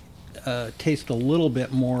 taste a little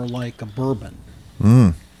bit more like a bourbon.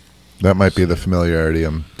 That might be the familiarity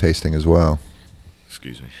I'm tasting as well.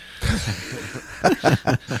 Excuse me.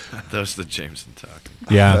 That was the Jameson talk.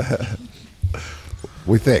 Yeah.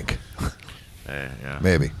 We think, Yeah.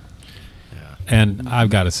 maybe. Yeah. And I've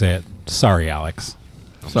got to say it. Sorry, Alex.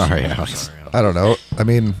 Sorry, Alex. Sorry, Alex. I don't know. I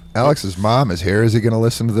mean, Alex's mom is here. Is he going to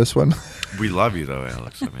listen to this one? We love you though,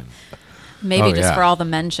 Alex. I mean, Maybe Oh, just yeah. for all the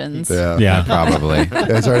mentions. Yeah. Probably.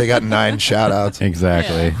 He's already got 9 shout-outs.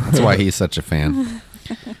 Exactly. That's why he's such a fan.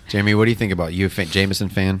 Jamie, what do you think about you? Jameson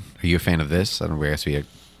fan? Are you a fan of this? I don't know. I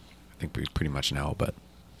think we pretty much know, but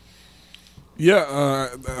Yeah,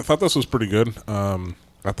 I thought this was pretty good.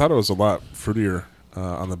 I thought it was a lot fruitier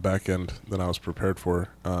on the back end than I was prepared for.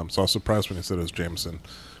 So I was surprised when he said it was Jameson.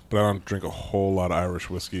 But I don't drink a whole lot of Irish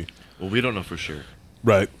whiskey. well, we don't know for sure.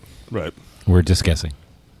 Right. We're just guessing.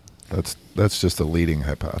 That's just a leading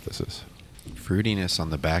hypothesis. fruitiness on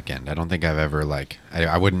the back end. I don't think I've ever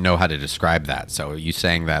I wouldn't know how to describe that. So you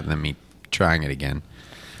saying that and then me trying it again.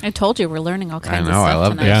 I told you we're learning all I kinds of know. stuff I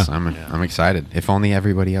love tonight. this. Yeah. I'm excited. If only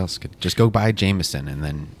everybody else could just go buy Jameson and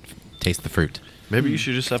then taste the fruit Maybe you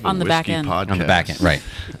should just have a On the back whiskey end. podcast. on the back end. Right.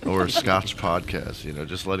 Or a Scotch podcast,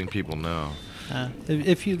 just letting people know.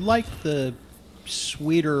 If you like the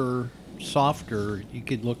sweeter, softer, you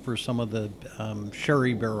could look for some of the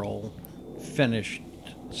sherry barrel finished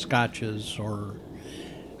scotches, or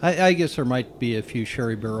I guess there might be a few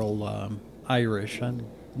sherry barrel Irish. I'm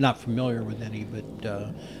not familiar with any,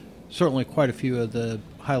 but certainly quite a few of the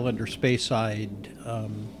Highlander Speyside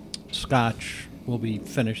Scotch will be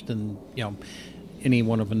finished in any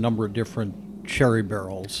one of a number of different sherry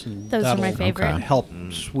barrels, and Those are my that'll favorite. help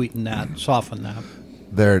sweeten that, soften that.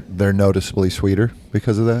 They're noticeably sweeter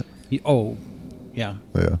because of that. Oh, yeah.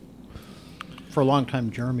 Yeah. For a long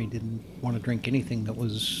time, Jeremy didn't want to drink anything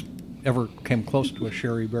that ever came close to a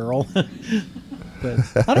sherry barrel. But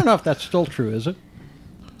I don't know if that's still true, is it?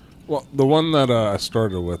 Well, the one that I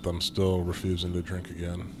started with, I'm still refusing to drink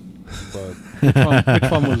again. But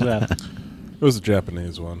Which one was that? it was a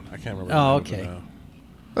Japanese one. I can't remember. Oh, the name of it okay. now.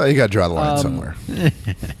 Well, you got to draw the line somewhere. Yeah,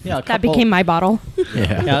 a That couple, became my bottle.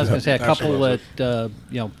 Yeah, I was going to say a That's couple what that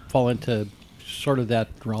fall into sort of that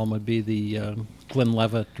realm would be the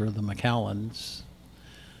Glenlivet or the Macallans.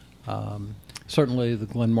 Certainly the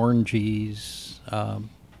Glenmorangies.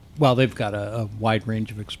 Well, they've got a wide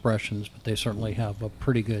range of expressions, but they certainly have a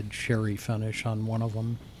pretty good sherry finish on one of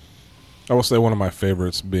them. I will say one of my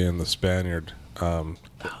favorites being the Spaniard.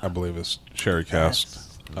 I believe is sherry cast.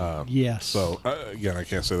 Yes. So again, I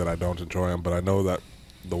can't say that I don't enjoy them, but I know that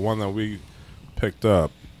the one that we picked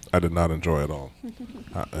up, I did not enjoy at all.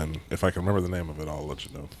 And if I can remember the name of it, I'll let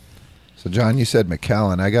you know. So, John, you said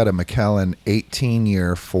Macallan. I got a Macallan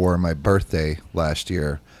 18-year for my birthday last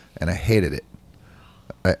year, and I hated it.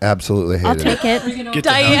 I absolutely I'll hated take it. it. Get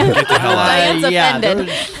the hell out. Diane's offended.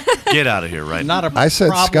 Get out of here right Not a I said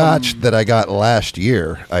problem. scotch that I got last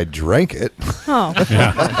year. I drank it. Oh,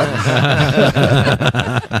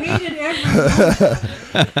 Hated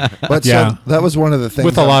everyone. But Yeah. so that was one of the things.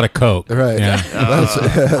 With a lot of Coke. Right. Yeah.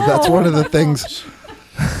 That's one of the things.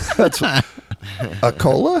 That's a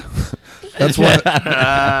cola. That's one.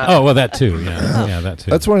 Oh, well, that too. Yeah. Yeah, that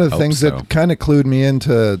too. That's one of the Hope things so. that kind of clued me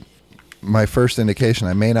into my first indication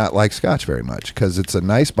I may not like scotch very much, because it's a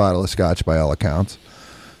nice bottle of scotch by all accounts,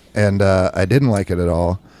 and I didn't like it at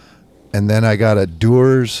all. And then I got a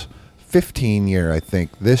Dewar's 15 year, I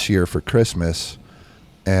think, this year for Christmas,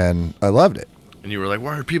 and I loved it. And you were like,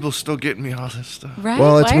 why are people still getting me all this stuff? Right?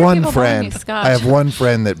 Well, it's Why are one people buying me friend. Scotch? I have one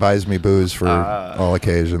friend that buys me booze for all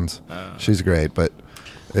occasions. She's great, but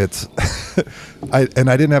it's I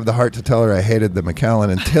didn't have the heart to tell her I hated the Macallan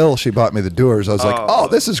until she bought me the Dewar's. I was like, "Oh,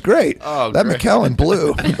 this is great. Oh, that great. Macallan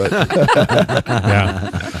blew." But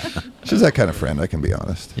Yeah. she's that kind of friend, I can be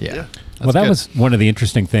honest. Yeah. Well, that good. was one of the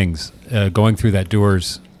interesting things going through that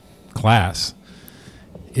Dewar's class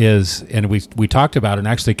is, and we talked about it and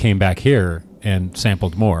actually came back here and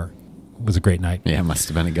sampled more. It was a great night. Yeah, must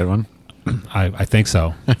have been a good one. I think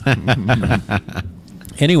so.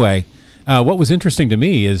 Anyway, what was interesting to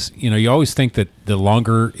me is, you always think that the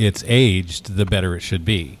longer it's aged, the better it should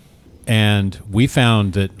be. And we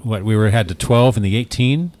found that we had the 12 and the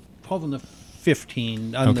 18, 12 and the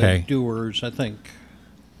 15 on Okay. the Doers, I think.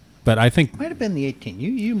 but I think, Might have been the 18.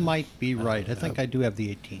 You might be right. I think I do have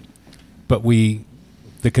the 18. but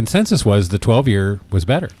the consensus was the 12-year was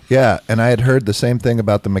better. Yeah, and I had heard the same thing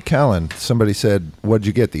about the Macallan. Somebody said, "What'd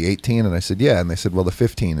you get, the 18?" And I said, "Yeah." And they said, "Well, the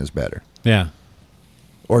 15 is better." Yeah.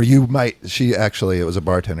 Or you might, it was a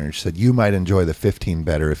bartender, and she said, "You might enjoy the 15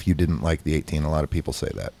 better if you didn't like the 18. A lot of people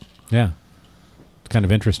say that. Yeah. It's kind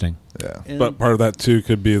of interesting. Yeah. And But part of that too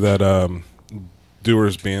could be that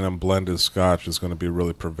Dewar's being a blended scotch is going to be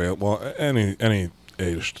really prevalent. Well, any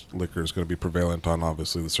aged liquor is going to be prevalent on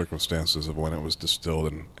obviously the circumstances of when it was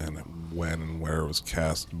distilled and when and where it was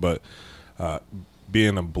cast. But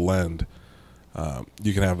being a blend,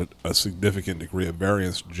 you can have a significant degree of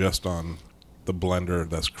variance just on the blender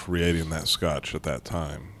that's creating that scotch at that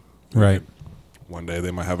time. Right. One day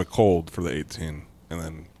they might have a cold for the 18, and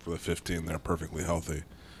then for the 15 they're perfectly healthy,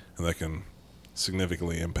 and that can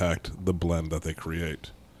significantly impact the blend that they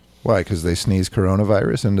create. Why? Because they sneeze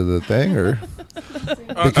coronavirus into the thing, or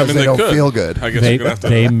I because mean, they don't could. feel good? I guess They, you're gonna have to.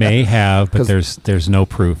 they may have, but 'Cause there's no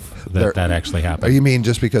proof they're- that actually Or happened. you mean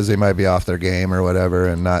just because they might be off their game or whatever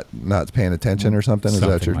and not paying attention or something? Is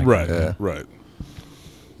that Something your like right, Yeah. right.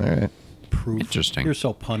 All right. proof. Interesting. You're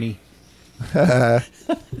so punny.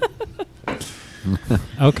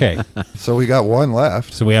 Okay. So we got one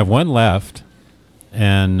left. So we have one left,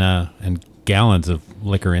 and gallons of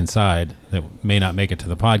liquor inside that may not make it to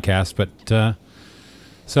the podcast. But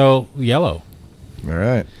so yellow. All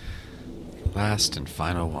right. Last and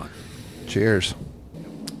final one. Cheers.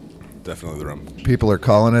 Definitely the rum. People are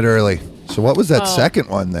calling it early. So what was that Oh. second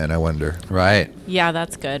one then, I wonder? Right. Yeah,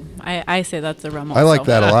 that's good. I say that's a rum. I like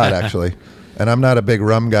also. that a lot, actually. And I'm not a big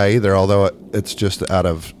rum guy either, although it's just out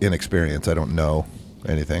of inexperience. I don't know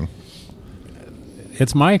anything.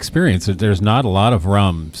 It's my experience that there's not a lot of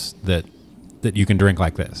rums that you can drink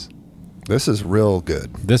like this. This is real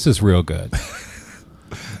good. This is real good.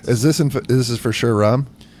 Is this this is for sure rum?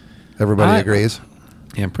 Everybody agrees?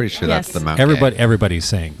 Yeah, I'm pretty sure Yes. that's the Mount Everybody's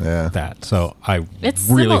saying Yeah. that. So I It's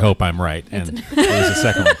really similar- hope I'm right. And there's a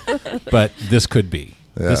second one. But this could be.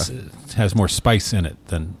 Yeah. This has more spice in it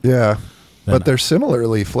than Yeah. Then- But they're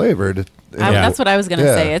similarly flavored. Yeah. That's what I was gonna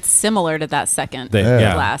Yeah. say. It's similar to that second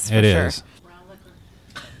yeah, glass for it sure. is.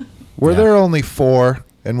 Were Yeah. there only 4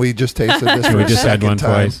 and we just tasted this for We a just had second one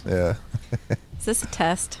time? twice. Yeah. Is this a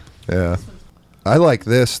test? Yeah. I like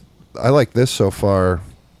this. I like this so far,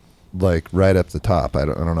 like right up the top. I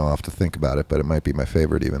don't know. I'll have to think about it, but it might be my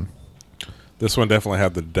favorite even. This one definitely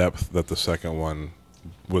had the depth that the second one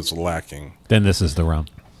was lacking. Then this is the rum.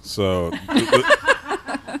 So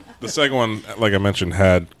the second one, like I mentioned,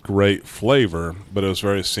 had great flavor, but it was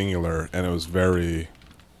very singular, and it was very,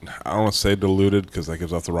 I don't want to say diluted because that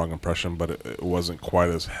gives off the wrong impression, but it wasn't quite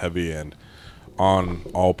as heavy and on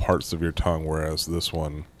all parts of your tongue, whereas this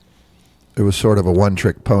one, It was sort of a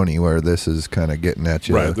one-trick pony, where this is kind of getting at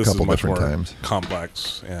you right, a this couple is much different more times.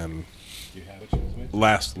 complex and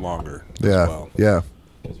lasts longer Yeah. as well. Yeah.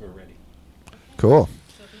 Cool.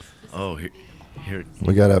 Oh, here.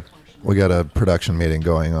 We got a production meeting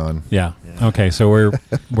going on. Yeah. Okay, so we're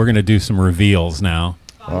going to do some reveals now.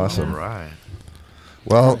 Awesome. All right.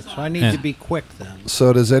 Well, So I need to be quick then.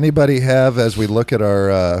 so does anybody have, as we look at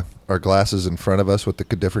our our glasses in front of us with the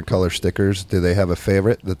different color stickers, do they have a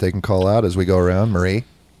favorite that they can call out as we go around? Marie?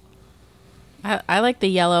 I like the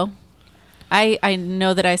yellow. I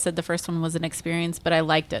know that I said the first one was an experience, but I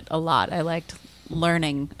liked it a lot. I liked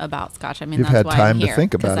learning about Scotch. I mean, You've that's had why time I'm to here,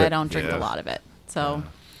 think about because I it. don't drink Yeah. a lot of it. So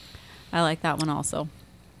I like that one also.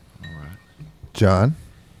 John?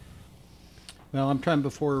 Well, I'm trying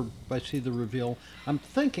before I see the reveal. I'm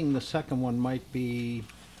thinking the second one might be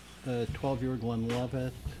the 12-year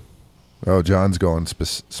Glenlivet. Oh, John's going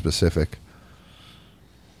specific.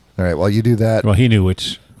 All right, while you do that, Well, he knew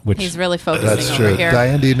which. He's really focusing that's over true. here.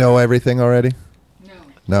 Diane, do you know everything already?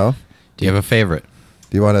 No? Do you have a favorite?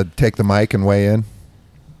 Do you want to take the mic and weigh in?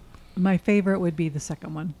 My favorite would be the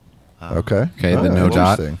second one. Okay. Okay, the no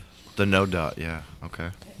dot. interesting. The no dot, yeah. Okay.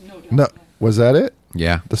 No, was that it?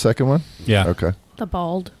 Yeah. The second one? Yeah. Okay. The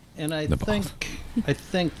bald. And I The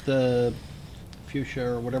think the fuchsia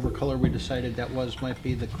or whatever color we decided that was might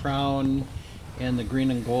be the crown, and the green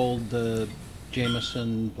and gold, the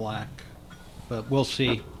Jameson black. But we'll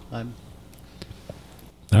see.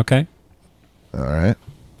 Okay. All right.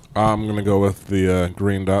 I'm gonna go with the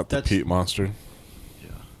green dot, the That's- peat monster.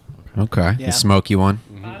 Okay. Yeah. The smoky one.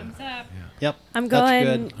 Yep. I'm that's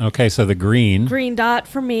going good. Okay. So the green. green dot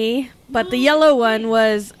for me, but the yellow one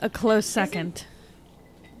was a close second.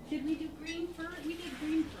 Did we do green first? We did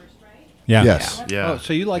green first, right? Yeah. Yes. Yeah. Oh,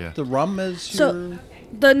 so you like Yeah. the rum as So- your...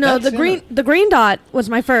 The That's green in the green dot was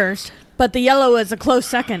my first, but the yellow was a close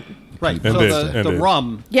second. Right. So Indeed, the indeed.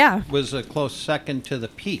 rum Yeah. was a close second to the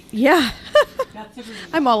peat. Yeah.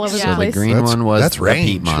 I'm all over Yeah. the So the place. green That's- one was that's the peat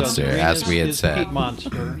range. So monster, green as we had is said, Peat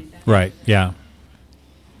monster. Right. Yeah.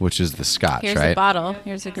 which is the Scotch, Here's right? a bottle.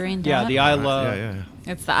 Here's a green dot. Yeah, the Isla. Yeah, yeah,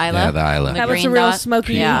 yeah. It's the Isla. Yeah, the Isla. That was a green real dot.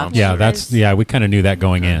 smoky. Yeah. Yeah. That's. Yeah. We kind of knew that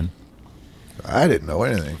going in. I didn't know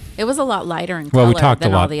anything, It was a lot lighter in color Well, we talked a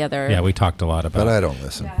than lot. all the other. Yeah, we talked a lot but I about don't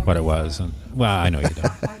listen. what it was. And, well, I know you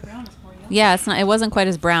don't. Yeah, it's not. It wasn't quite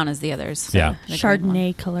as brown as the others. Yeah. the green one.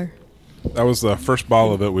 Chardonnay color. That was the first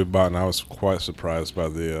bottle of it we bought, and I was quite surprised by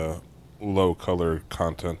the low color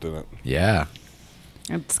content in it. Yeah.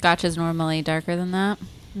 And Scotch is normally darker than that.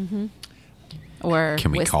 Mm-hmm. Or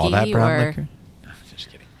Can we whiskey, call that brown or liquor? No, just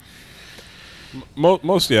kidding.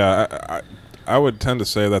 Most, yeah. I would tend to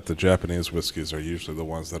say that the Japanese whiskeys are usually the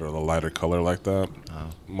ones that are the lighter color like that.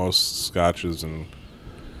 Most Scotches and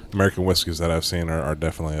American whiskeys that I've seen are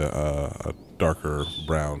definitely a darker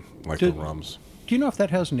brown, like the Did- rums. Do you know if that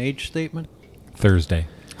has an age statement? Thursday.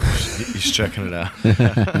 He's checking it out.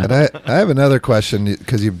 And I have another question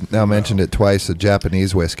because you've now mentioned it twice. The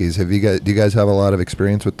Japanese whiskeys. Do you guys have a lot of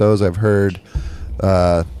experience with those? I've heard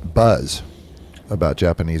buzz about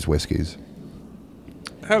Japanese whiskeys.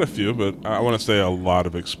 Had a few, but I want to say a lot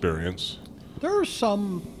of experience. There are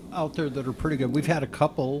some out there that are pretty good. We've had a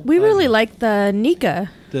couple. We really like the Nika.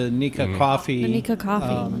 the Nika coffee. The Nika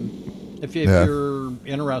coffee. If Yeah. you're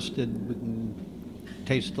interested, we can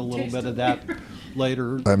taste a little bit of that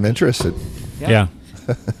later. I'm interested. Yeah.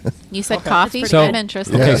 you said Okay. coffee. So- I'm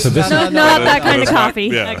interested. Okay. So this. No, not that kind of Not- coffee.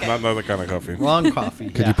 Yeah, Okay. not that kind of coffee. Wrong coffee.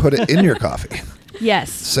 Could you put it in your coffee?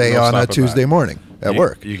 Yes. Say No on a stop at Tuesday that. morning at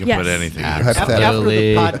work. You can Yes. put anything. Ah. in your After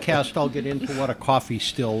Absolutely. the podcast, I'll get into what a coffee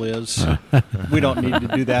still is. We don't need to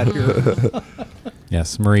do that here.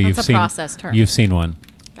 Yes, Marie. That's You've a seen. processed term. You've seen one.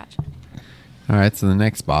 Gotcha. All right, so the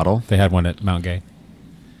next bottle, They had one at Mount Gay.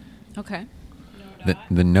 Okay.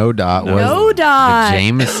 the no dot was No dot. the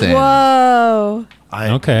Jameson. Whoa.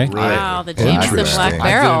 Okay. Wow, the Jameson Interesting. Black I I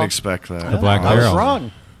Barrel. didn't expect that. The Black I was Barrel.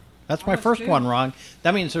 wrong. That's my first one wrong.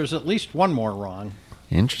 That means there's at least one more wrong.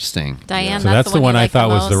 Interesting. Diane, So that's the you one I like thought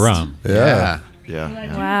the was the most? rum. Yeah.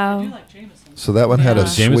 Yeah. Wow. So that one had a Yeah.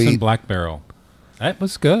 Jameson sweet. Black Barrel. That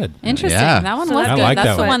was good. Interesting. Yeah. That one So was that's- good. I like That's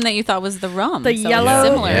that the one. one that you thought was the rum. The so it's yellow-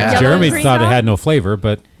 Similar. Yeah. yellow Jeremy green thought it dot? had no flavor,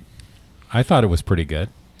 but I thought it was pretty good.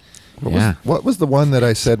 Yeah. What was the one that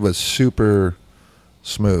I said was super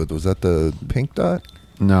smooth? Was that the pink dot?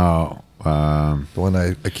 No. The one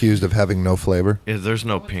I accused of having no flavor? Yeah, there's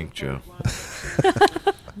no pink, Joe.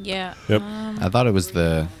 Yeah. Yep. I thought it was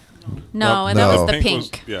the. No, and No. that was the Pink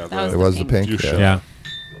pink. was- yeah, that the- It was the pink? Fuchsia. Yeah.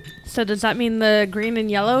 So does that mean the green and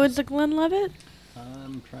yellow is the Glenlivet?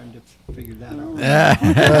 I'm trying to figure that out.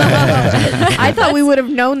 I thought we would have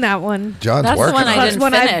known that one. John's That's the working one I on That's didn't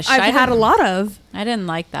one finish. I've I had a didn't- lot of. I didn't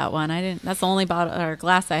like that one. I didn't. That's the only bottle or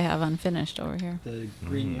glass I have unfinished over here. The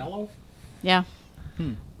green yellow. Yeah.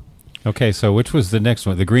 Okay, so which was the next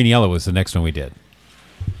one? The green yellow was the next one we did.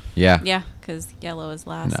 Yeah. Yeah, because yellow is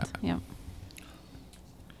last. No. Yeah.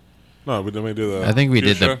 No, didn't we do the? I think we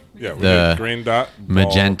did the- fuchsia? Yeah, we the did green dot, bald,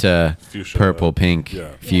 Magenta, fuchsia, purple, pink, yeah.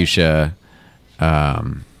 fuchsia. I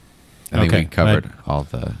think Okay, we covered all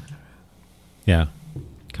the. Yeah.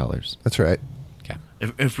 colors. That's right. Okay.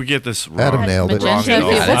 If we get this wrong, Adam nailed it. wrong Magenta.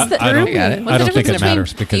 at all, What's the, I don't- what's I the don't think difference it between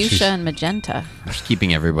matters because fuchsia she's- and magenta? Just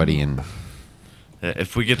keeping everybody in.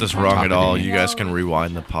 if we get this wrong at all, you guys can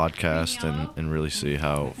rewind the podcast and really see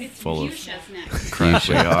how full of crap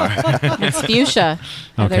we are. It's fuchsia.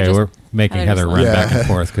 Heather Okay, just- we're making Heather Heather just run Yeah. back and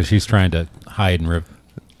forth because she's trying to hide and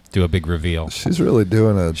do a big reveal. She's really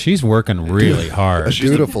doing a She's working really hard.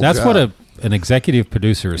 beautiful That's job. what an executive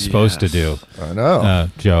producer is supposed to do. I know.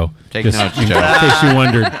 Joe. Take Just notes, in Joe. case you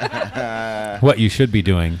wondered what you should be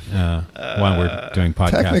doing while we're doing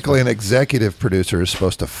podcasts. Technically, an executive producer is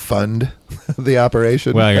supposed to fund the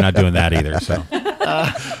operation. Well, you're not doing that either. So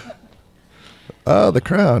Oh, the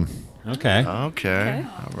crown. okay. Okay.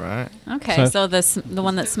 All right. Okay, So- so the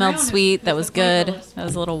one that smelled sweet, that was good, that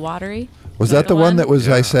was a little watery. Was that the one that was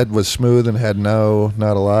I said was smooth and had not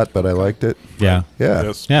a lot, but I liked it? Yeah. Yeah.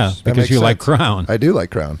 Yes. Yeah, That because makes you like sense. Crown. I do like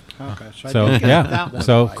Crown. Okay, so, I So didn't get yeah. that one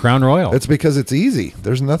So right. Crown Royal. It's because it's easy.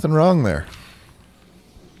 There's nothing wrong there.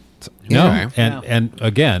 no, Okay. and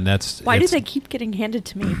again, that's Why do it's- they keep getting handed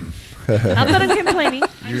to me? Not that I'm complaining.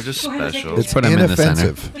 You're just special. It's put 'em in the center.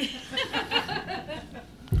 inoffensive.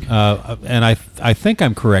 and I think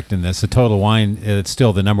I'm correct in this. The Total Wine, it's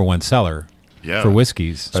still the number one seller Yeah. for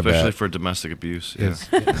whiskeys. Especially bet. for domestic abuse. Yeah.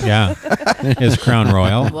 Yeah, is Crown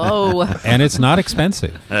Royal, Whoa. and it's not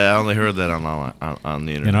expensive. I only heard that on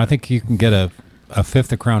the internet. You know, I think you can get a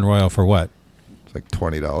fifth of Crown Royal for what? It's like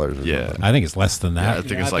 $20 or Yeah. something. I think it's less than that. Yeah, I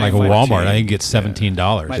think it's like like a Walmart. 15. I think you get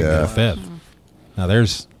 $17 Might to be get a Yeah. fifth. Now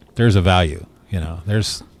there's a value. You know,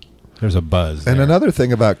 there's a buzz. And there. another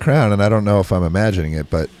thing about Crown, and I don't know if I'm imagining it,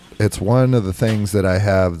 but it's one of the things that I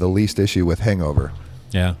have the least issue with hangover.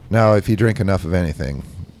 Yeah. Now, if you drink enough of anything,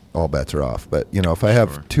 all bets are off. But, you know, if I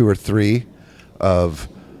have Sure. 2 or 3 of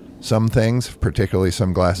some things, particularly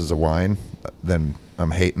some glasses of wine, then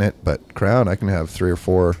I'm hating it. But Crown, I can have 3 or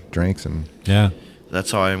 4 drinks and Yeah.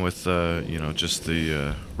 That's how I am with just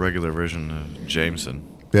the regular version of Jameson.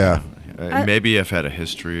 yeah. Maybe I've had a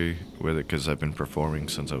history with it because I've been performing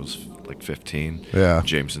since I was like 15. Yeah.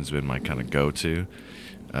 Jameson's been my kind of go-to.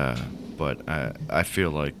 But I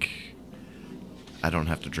feel like I don't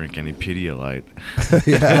have to drink any Pedialyte.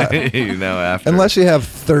 Yeah. After. Unless you have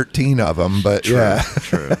 13 of them, but True, yeah.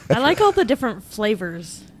 true. I like all the different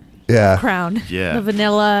flavors. Yeah. Crown. Yeah. The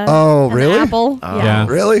vanilla. Oh, and really? The apple. Oh. Yeah.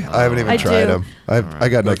 Really? I haven't even I tried do. them. I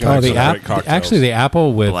got no Like time. Oh, the some app. great cocktails. Actually, the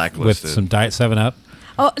apple with Blacklisted. some Diet 7-Up.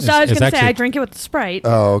 Oh, so It's- I was it's going to say I actually- drink it with Sprite.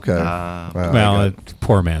 Oh, okay. Ah. Wow, I Well, got-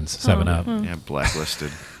 poor man's 7-Up. Yeah,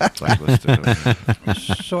 blacklisted. Blacklisted.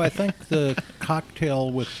 So I think the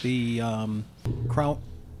cocktail with the Crown,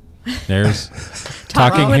 There's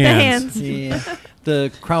Talk talking with hands. the hands.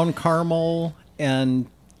 the Crown Caramel and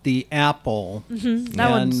the apple. That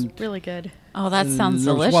one's And really good. Oh, that sounds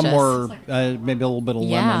there was delicious. one more, maybe a little bit of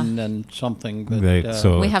Yeah. lemon and something. But, They-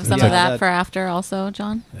 so We have some Yeah. of that for after also,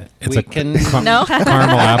 John. It's we a can. No?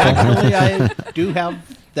 caramel apple. Actually, I do have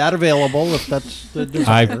that available if that's the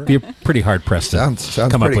desire. I'd be pretty hard pressed to Sounds come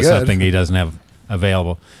up pretty with good. something he doesn't have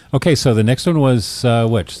available. Okay, so the next one was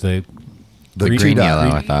which The Green two dot.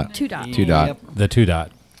 yellow, I thought. 2 dot. 2 dot. Yep. the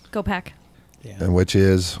 2-Dot, Go pack. Yeah. And which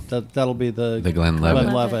is That'll be the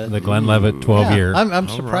Glenlivet. Glenlivet. the Glenlivet 12 Yeah, year. I'm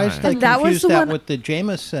surprised right. I And that was confused the that one with the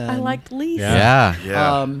Jameson. I liked least. Yeah.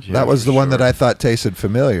 Yeah. that was for the one that sure. I thought tasted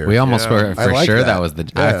familiar. We almost Yeah. were I for like sure that. that was the.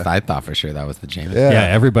 Yeah. I thought for sure that was the Jameson. Yeah. Yeah,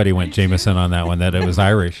 everybody went Jameson on that one. That it was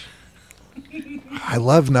Irish. I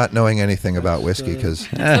love not knowing anything about whiskey because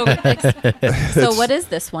So what is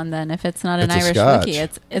this one then? If it's not an It's a Irish Scotch. wiki,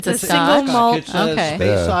 it's It's a a single Scotch. malt. It's a Okay.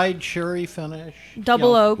 Bayside sherry finish.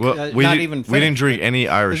 Double oak. Well, not even we didn't finished. drink any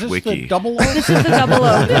Irish Is this wiki. the double oak? This is the double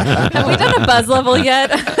oak. Have we done a buzz level yet?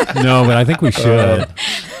 No, but I think we should.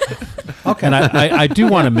 Okay. And I do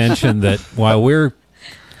want to mention that while we're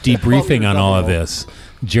debriefing on all of this,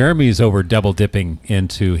 Jeremy's over double dipping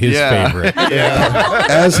into his Yeah. favorite.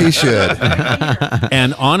 as he should.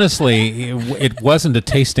 And honestly, it wasn't a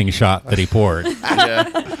tasting shot that he poured.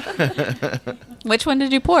 Which one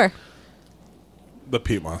did you pour? The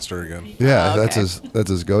Peat Monster again. Yeah, Oh, that's okay.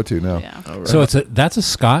 his go-to now. Yeah. So that's a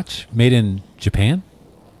Scotch made in Japan?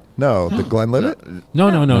 No, the Glenlivet. No.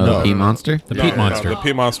 The Peat Monster. The Peat No, Monster. the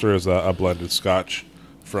Peat Monster is a blended Scotch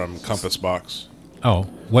from Compass Box. Oh,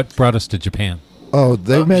 what brought us to Japan? Oh,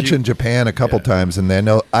 they Oh, mentioned Japan a couple times, and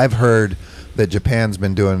I've heard that Japan's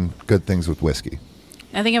been doing good things with whiskey.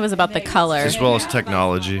 I think it was about the color. As well as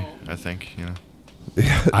technology, I think. You know.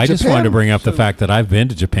 I just Japan- wanted to bring up the fact that I've been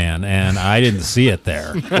to Japan and I didn't see it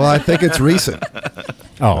there. Well, I think it's recent.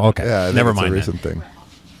 Oh, okay. Yeah, I think Never it's mind. a then. recent thing.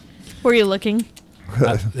 Were you looking?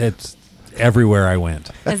 It's everywhere I went.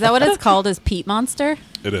 Is that what it's called? Is Peat Monster?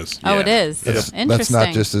 It is. Oh, it is. That's Interesting.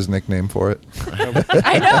 not just his nickname for it.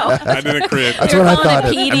 I know. I didn't create That's that. what I calling thought.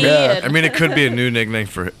 it Petey Yeah. and- I mean, it could be a new nickname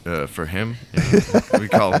for him. We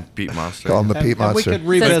call him Pete Monster. Call him the Peat And we Monster. could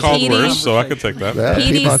revisit Says Called Petey. the worse, so I could conversation. take that. Yeah,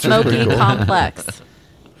 Peat Petey Monster's pretty Smoky cool. Complex.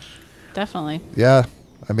 Definitely. Yeah.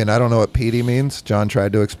 I mean, I don't know what Petey means. John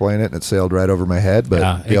tried to explain it, and it sailed right over my head. But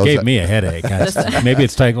Yeah, he it also- gave me a headache. Maybe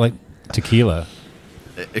it's like tequila.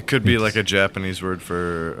 It could be like a Japanese word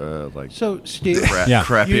for like So, Steve, Yeah.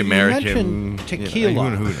 crappy you American mentioned tequila.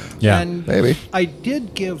 who knows? Yeah. And Maybe. I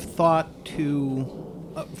did give thought to,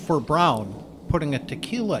 for Brown, putting a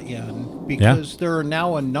tequila in because there are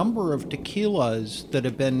now a number of tequilas that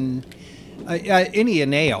have been. Any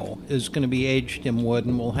Añejo is going to be aged in wood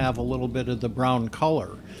and will have a little bit of the brown color.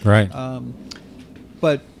 Right.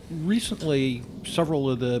 But recently, several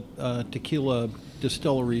of the tequila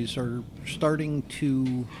distilleries are starting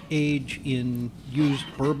to age in used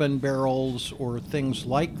bourbon barrels or things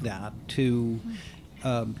like that to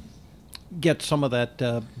get some of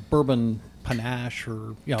that bourbon panache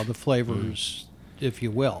or the flavors, if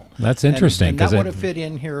you will. That's interesting, And that 'cause it- would have fit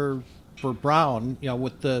in here for Brown,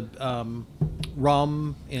 with the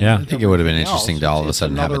rum. And Yeah. I I think it would have been everything interesting else. to all of a It's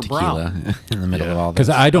sudden have a another tequila brown. in the middle of all this. Because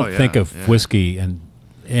I don't Oh, think yeah, of yeah. whiskey and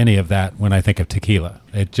any of that when I think of tequila.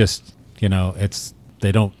 It just,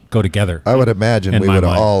 they don't go together. I would imagine In we my would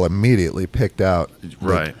have mind. all immediately picked out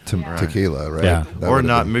Right. tequila, right? Yeah. That Or would have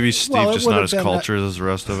not. been- Maybe Steve Well, it just would not have as been that- cultured as the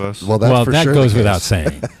rest of us. Well, that's Well, for that sure goes the without case.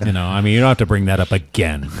 saying. I mean, you don't have to bring that up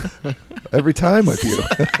again. Every time with you.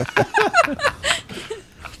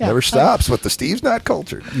 Never stops with the Steve's not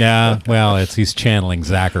cultured. Yeah, well, he's channeling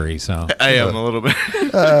Zachary, so. I am a little bit.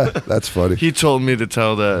 That's funny. He told me to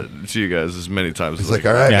tell that to you guys as many times He's as like, I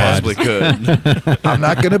all right, Yeah, possibly could. I'm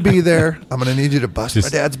not going to be there. I'm going to need you to bust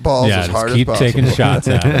Just- my dad's balls yeah, as just hard keep as possible. taking shots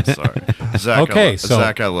at it. Sorry, Zach. Okay, so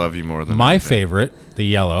Zach, I love you more than My anything. favorite, the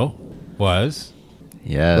yellow, was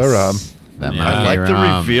yes. The rum. That Yeah. Mount I Gay like the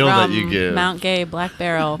rum. reveal that From you give. Mount Gay Black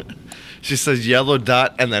Barrel. She says yellow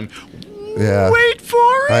dot and then Yeah. wait for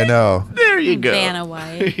it. I know. There you go. Vanna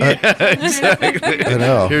White. Yeah, exactly. I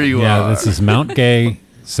know. Here you yeah, are. this is Mount Gay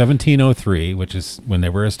 1703, which is when they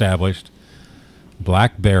were established.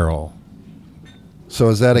 Black Barrel. So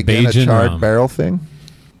is that again a Bajan charred rum. barrel thing?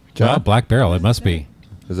 John? Well, Black Barrel, it must be.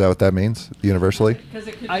 Is that what that means universally?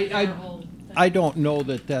 I don't know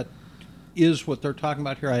that is what they're talking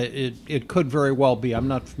about here. It could very well be. I'm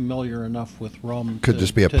not familiar enough with rum. Could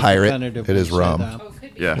just be a pirate. definitively It is say rum. that.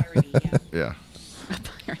 Yeah. Yeah.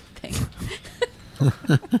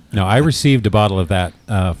 No, I received a bottle of that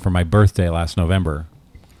for my birthday last November.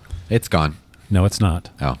 It's gone. No, it's not.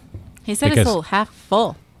 Oh. He said Because- it's all half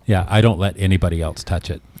full. Yeah, I don't let anybody else touch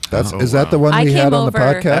it. That's Oh, is that the wow. one I we came had on the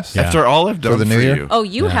over- podcast? Yeah. After all I've done For the for new year? you. Oh,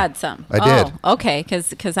 you Yeah. had some. I did. Oh, okay,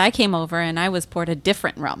 because I came over and I was poured a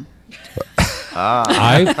different rum.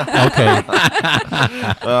 I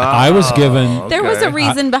was given There was a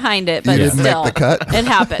reason behind it, but You didn't make still, the cut? it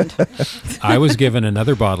happened. I was given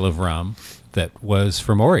another bottle of rum that was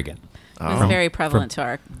from Oregon, It was very prevalent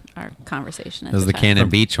to our conversation. At It was the time. Cannon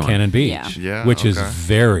Beach one. Cannon Beach, Yeah. Yeah, which is okay.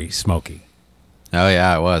 very smoky. Oh,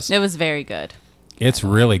 yeah, it was. It was very good. It's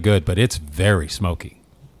really good, but it's very smoky.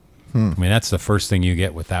 I mean, that's the first thing you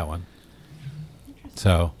get with that one.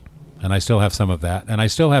 So, and I still have some of that. And I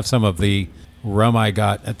still have some of the rum I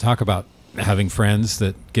got. Talk about having friends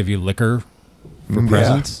that give you liquor for Yeah.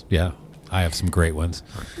 presents. Yeah, I have some great ones.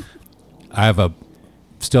 I have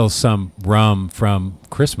still some rum from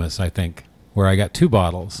Christmas, I think, where I got 2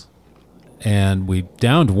 bottles. And we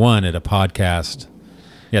downed one at a podcast.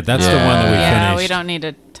 Yeah, that's the one that we Yeah, finished. we don't need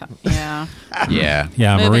to. Yeah. Yeah.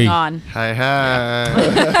 Yeah, Moving Marie. on. Hi.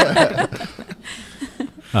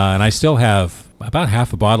 And I still have about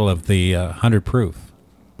half a bottle of the 100 proof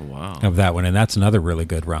Wow. of that one, and that's another really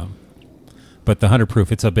good rum. But the 100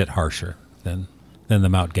 proof, it's a bit harsher than the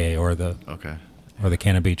Mount Gay or the Okay.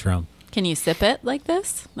 Cannon Beach rum. Can you sip it like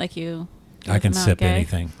this? Like you? I can Mount sip Gay?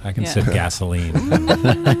 anything. I can Yeah. sip gasoline.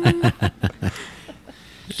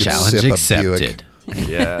 Challenge Sip a accepted.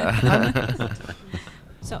 Yeah.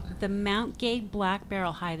 So the Mount Gay Black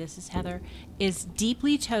Barrel High, this is Heather, is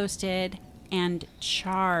deeply toasted and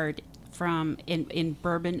charred from in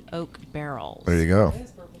bourbon oak barrels. There you go.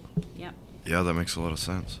 Yep. Yeah, that makes a lot of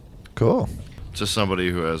sense. Cool. Just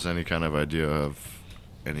somebody who has any kind of idea of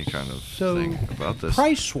any kind of So, thing about this.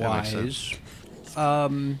 price That makes sense.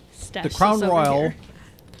 wise, Stash the this Crown over Royal here.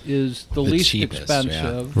 is the The least cheapest, yeah.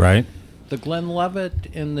 expensive. Right? The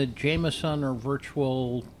Glenlivet and the Jameson are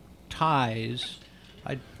virtual ties.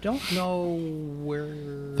 I don't know where.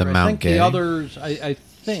 The I Mount think Gay? the others. I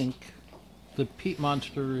think the peat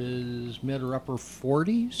monster is mid or upper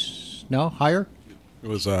 40s? No, higher? It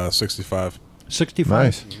was 65. 65.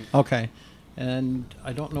 Nice. Okay. And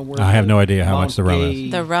I don't know where. I have the no idea how much the rum is. Mount Gay-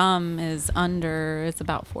 The rum is under. It's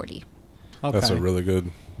about 40. Okay. That's a really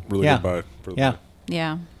good Yeah. buy. For Yeah.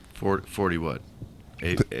 Yeah. 40 what?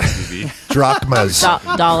 ABV? Drachmas.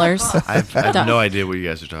 Dollars. I have no idea what you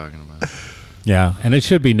guys are talking about. Yeah, and it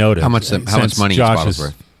should be noted. How much since money each Josh bottle's is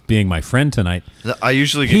worth? being my friend tonight I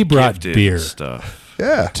usually get He brought gifted beer. stuff.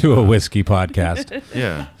 Yeah. to a whiskey podcast.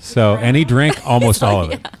 Yeah. So, and he drank almost all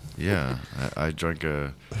of it. Yeah. I drank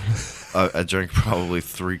I drank probably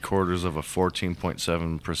 3/4 of a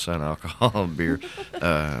 14.7% alcohol beer, which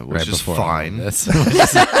Right is before fine. this.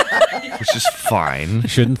 Which is fine.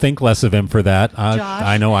 Shouldn't think less of him for that. Josh,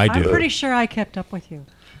 I know I do. I'm pretty sure I kept up with you.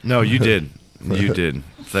 No, you did. You did.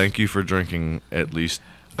 Thank you for drinking at least.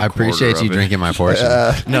 I appreciate you drinking my portion.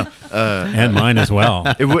 No, and mine as well.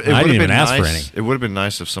 it would I have didn't been even ask nice. for any. It would have been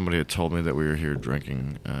nice if somebody had told me that we were here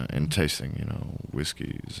drinking and tasting,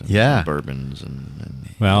 whiskeys, and Yeah. bourbons, and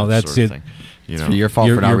Well, that that's sort of it. thing. It's your fault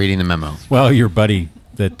for not reading the memo. Well, your buddy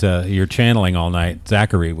that you're channeling all night,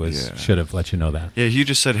 Zachary, Yeah. should have let you know that. Yeah, he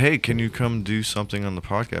just said, "Hey, can you come do something on the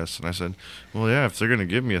podcast?" And I said, "Well, yeah, if they're going to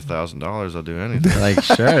give me $1,000, I'll do anything." Like,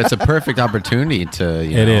 sure, it's a perfect opportunity to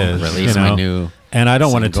It is, release you know. my new. And I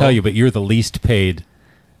don't want to single. tell you, but you're the least paid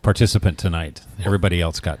participant tonight. Everybody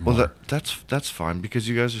else got more. Well, that's fine because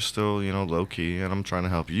you guys are still low key, and I'm trying to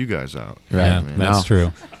help you guys out. Right. Yeah, I mean, that's No.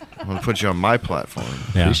 true. I'm going to put you on my platform.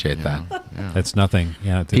 Yeah. Appreciate you that. know? Yeah. That's nothing.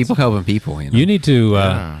 Yeah, it's- People helping people. You need to.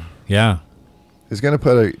 Yeah. He's gonna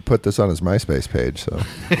put this on his MySpace page. So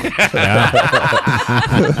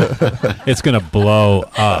It's gonna blow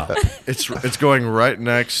up. It's going right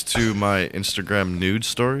next to my Instagram nude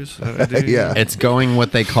stories. That I do. Yeah. It's going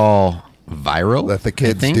what they call viral. Let the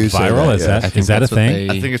kids I think. do say Viral? that, Is yeah. that- I think is that a that's what thing?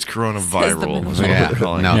 they- I think it's Says the coronaviral. middle Is what Yeah. they're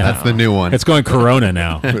calling No, it that's now. the new one. It's going Corona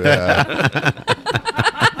now.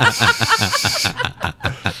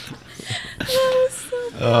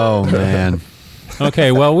 Oh man,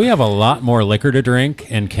 Okay, well, we have a lot more liquor to drink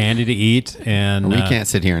and candy to eat, and we can't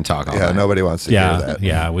sit here and talk all Yeah, night. nobody wants to hear Yeah, that.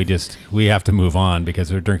 yeah. We have to move on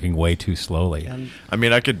because we're drinking way too slowly. I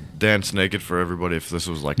mean, I could dance naked for everybody if this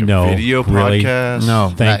was like a No, video really? podcast.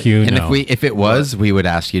 No, Thank you, And no. if it was, we would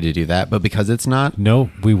ask you to do that. But because it's not,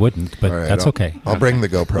 No, we wouldn't, but All right, that's I'll- okay. I'll bring the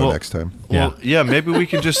GoPro Well- next time. Well, yeah, maybe we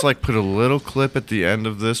can just like put a little clip at the end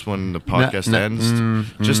of this when the podcast no,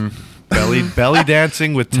 ends. Just belly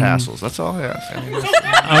dancing with tassels. That's all I ask. I mean,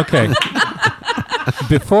 Okay.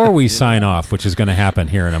 Before we sign off, which is going to happen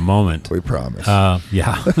here in a moment, We promise.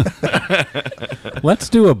 yeah. Let's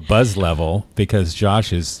do a buzz level because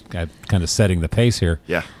Josh is kind of setting the pace here.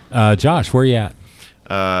 yeah. Josh, where are you at?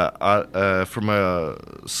 From a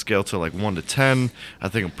scale to like 1 to 10, I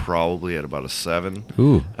think I'm probably at about a 7.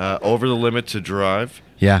 ooh, Over the limit to drive,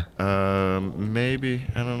 yeah, maybe,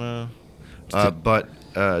 I don't know, but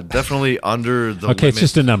definitely under the. Okay, limit. it's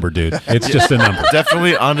just a number, dude. It's just a number.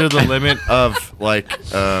 Definitely under the limit of like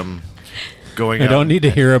going. I out don't need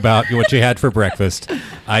to hear about what you had for breakfast.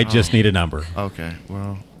 I just need a number. Okay,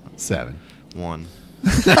 well, 7. 1.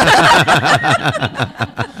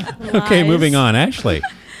 Okay, moving on. Ashley,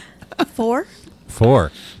 4.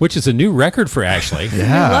 4, which is a new record for Ashley.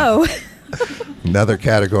 Low. Another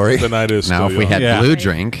category. The night is Now, still if we young. had Yeah. blue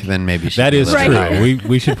drink, then maybe she'd That be a is little true. higher.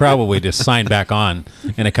 We should probably just sign back on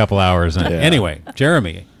in a couple hours. And Anyway,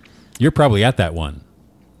 Jeremy, you're probably at that one.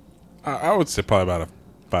 I would say probably about a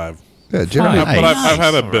 5. Yeah, Jeremy, Nice. But I've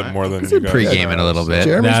had a All bit right. more than you guys. Pre-game it a little bit.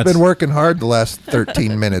 Jeremy's That's- been working hard the last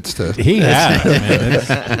 13 minutes to. He has.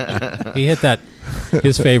 Man. He hit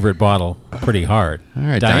his favorite bottle pretty hard. All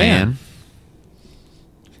right, Diane.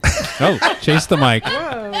 Oh, chase the mic.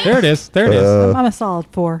 There it is. There it is. I'm a solid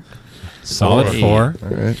 4. Solid 4. All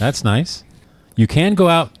right. That's nice. You can go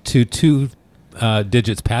out to 2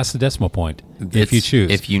 digits past the decimal point if It's- you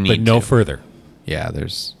choose. if you but need no to. further. Yeah,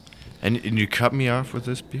 there's. And you cut me off with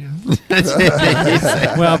this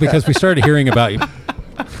BS? Well, because we started hearing about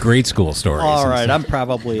grade school stories. All and right, stuff. I'm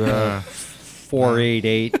probably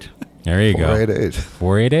 488. There you go. 488.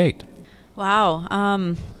 488.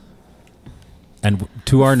 Wow. And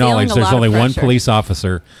to our Feeling knowledge, a there's lot of only one pressure. police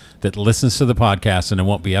officer that listens to the podcast, and it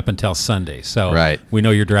won't be up until Sunday. So Right. we know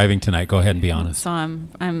you're driving tonight. Go ahead and be honest. So I'm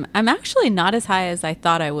actually not as high as I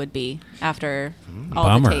thought I would be after all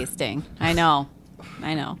Bummer. the tasting. I know.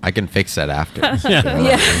 I can fix that after.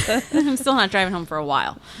 Yeah. I'm still not driving home for a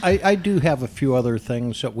while. I do have a few other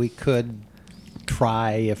things that we could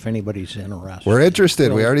try if anybody's interested. We're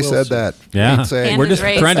interested. We already said see. that. Yeah. We'd say- And We're his just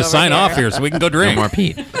race trying to over sign here. off here so we can go No drink. more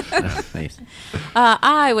Pete. Nice.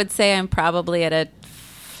 I would say I'm probably at a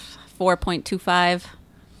 4.25.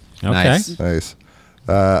 Okay. Nice. Nice.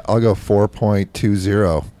 I'll go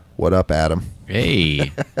 4.20. What up, Adam?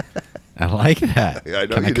 Hey, I like that. Yeah, I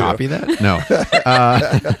know Can I you do. copy that? No.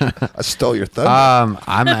 I stole your thunder.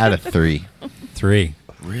 I'm at a 3. 3.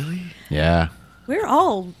 Really? Yeah. We're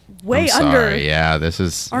all way I'm under sorry. Yeah, this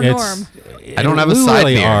is. our It's- norm. I don't have a we side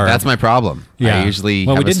really beer. are. That's my problem. Yeah. I usually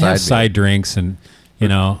well, have we didn't a have side side drinks, and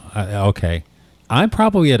okay. I'm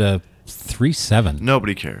probably at a 3.7.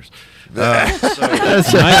 Nobody cares. Nice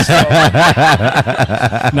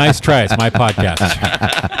try. It's my podcast.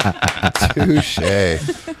 Touche.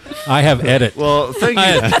 I have edit. Well, thank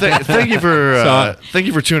you, thank you for So- thank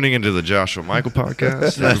you for tuning into the Joshua Michael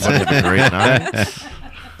podcast. Everybody have a great night.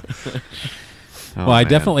 Oh, Well, I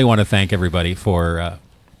man. definitely want to thank everybody for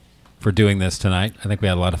doing this tonight. I think we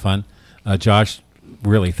had a lot of fun. Josh,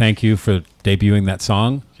 really, thank you for debuting that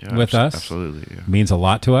song Yeah, with us. absolutely. Yeah. Means a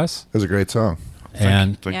lot to us. It was a great song.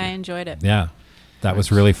 And Thank Yeah, I you. enjoyed it. yeah, that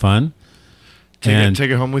was really fun. Take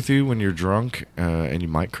it home with you when you're drunk, and you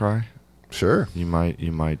might cry. Sure. You might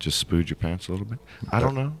just spooge your pants a little bit. I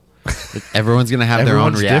don't know. Everyone's gonna have their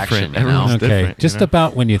own Everyone's reaction. different. You know? Everyone's Okay, different, you just know?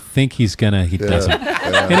 about when you think he Yeah. doesn't.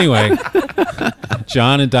 Yeah. Anyway,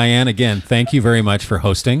 John and Diane, again, thank you very much for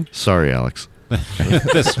hosting. Sorry, Alex.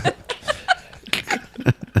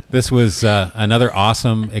 This was another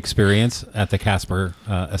awesome experience at the Casper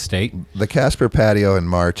estate. The Casper patio in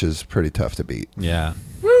March is pretty tough to beat. Yeah.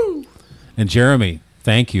 Woo! And Jeremy,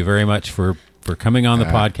 thank you very much for coming on the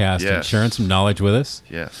podcast and yes. sharing some knowledge with us.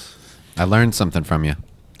 Yes. I learned something from you.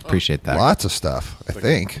 Appreciate that. Lots of stuff, I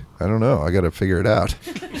think. I don't know. I got to figure it out.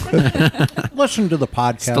 Listen to the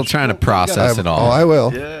podcast. Still trying to process it all. Oh, I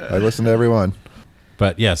will. Yeah. I listen to everyone.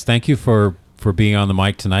 But yes, thank you for being on the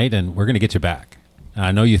mic tonight, and we're going to get you back.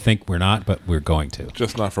 I know you think we're not, but we're going to.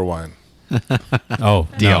 Just not for wine. Oh,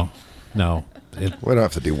 Deal. No. We don't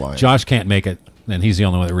have to do wine. Josh can't make it, and he's the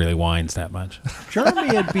only one that really whines that much.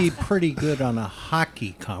 Jeremy would be pretty good on a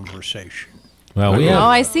hockey conversation. Well, we Oh, have,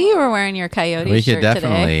 I see you were wearing your Coyote We shirt could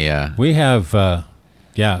today. definitely. we have,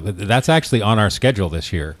 that's actually on our schedule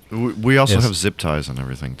this year. We also Yes. have zip ties and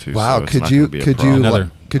everything too. Wow, so it's could not you gonna be a could you problem.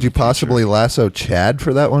 Another- could you possibly lasso Chad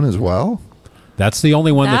for that one as well? That's the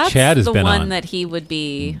only one That's that Chad has the been one on. that he would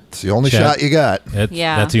be. It's the only Chad. shot you got.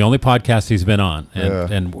 Yeah. That's the only podcast he's been on, and, Yeah.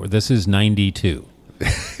 and this is 92.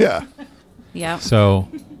 Yeah. Yeah. So,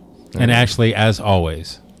 and Ashley, as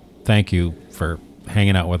always, thank you for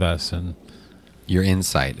hanging out with us and Your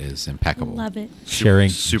insight is impeccable. Love it. sharing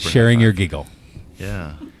super sharing high your five. giggle.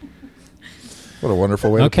 Yeah. What a wonderful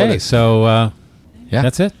way to put Okay, it. so Yeah.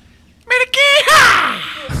 that's it.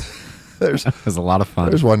 There's It was a lot of fun.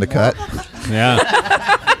 there's one to cut. Yeah.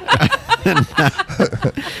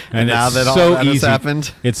 And Now it's that all so that has easy.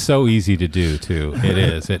 happened. It's so easy to do too. It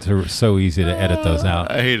is. It's so easy to edit those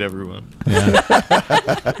out. I hate everyone. Yeah.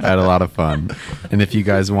 I had a lot of fun. And if you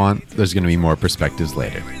guys want, there's going to be more perspectives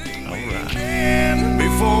later.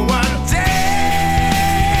 Before I'm dead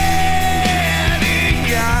and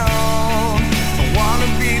gone, I wanna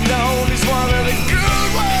be known as one of the good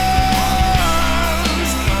ones.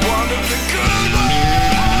 One of the good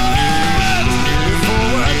ones.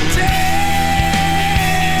 Before I'm dead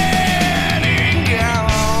and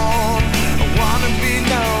gone, I wanna be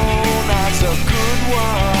known as a good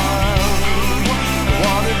one.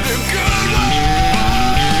 One of the good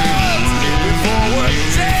ones. Before we're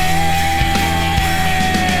dead.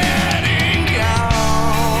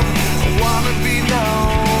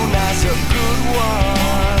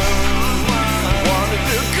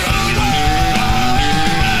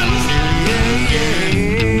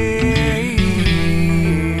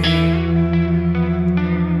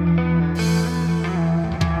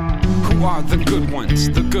 Who are the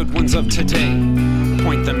good ones of today?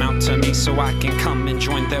 Point them out to me so I can come and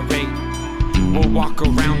join their raid. We'll walk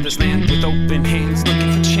around this land with open hands,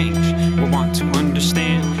 looking for change. We'll want to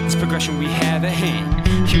understand this progression we have at hand.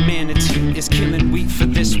 Humanity is killing, we for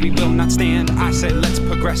this we will not stand. I say let's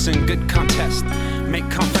progress in good contest. Make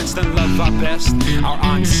conference, then love our best. Our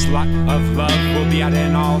onslaught of love will be at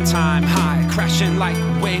an all-time high, crashing like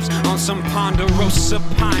waves on some ponderosa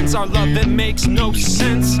pines. Our love that makes no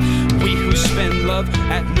sense. We who spend love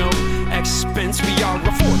at no expense. We are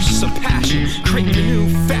a force of passion, creating a new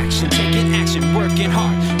faction, taking action, working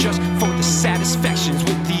hard just for the satisfactions,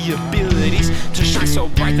 with the abilities to shine so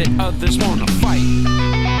bright that others wanna fight.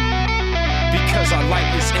 Because our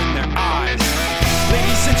light is in their eyes.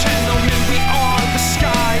 Ladies and gentlemen, we are the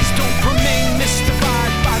skies. Don't remain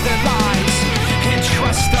mystified by their lies. And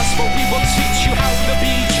trust us, for we will teach you how to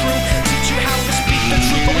be true. Teach you how to speak the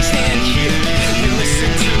truth. But we stand here and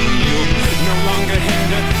listen to you. No longer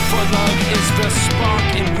hinder, for love is the spark,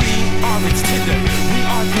 and we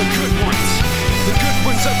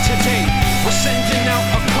ones of today. We're sending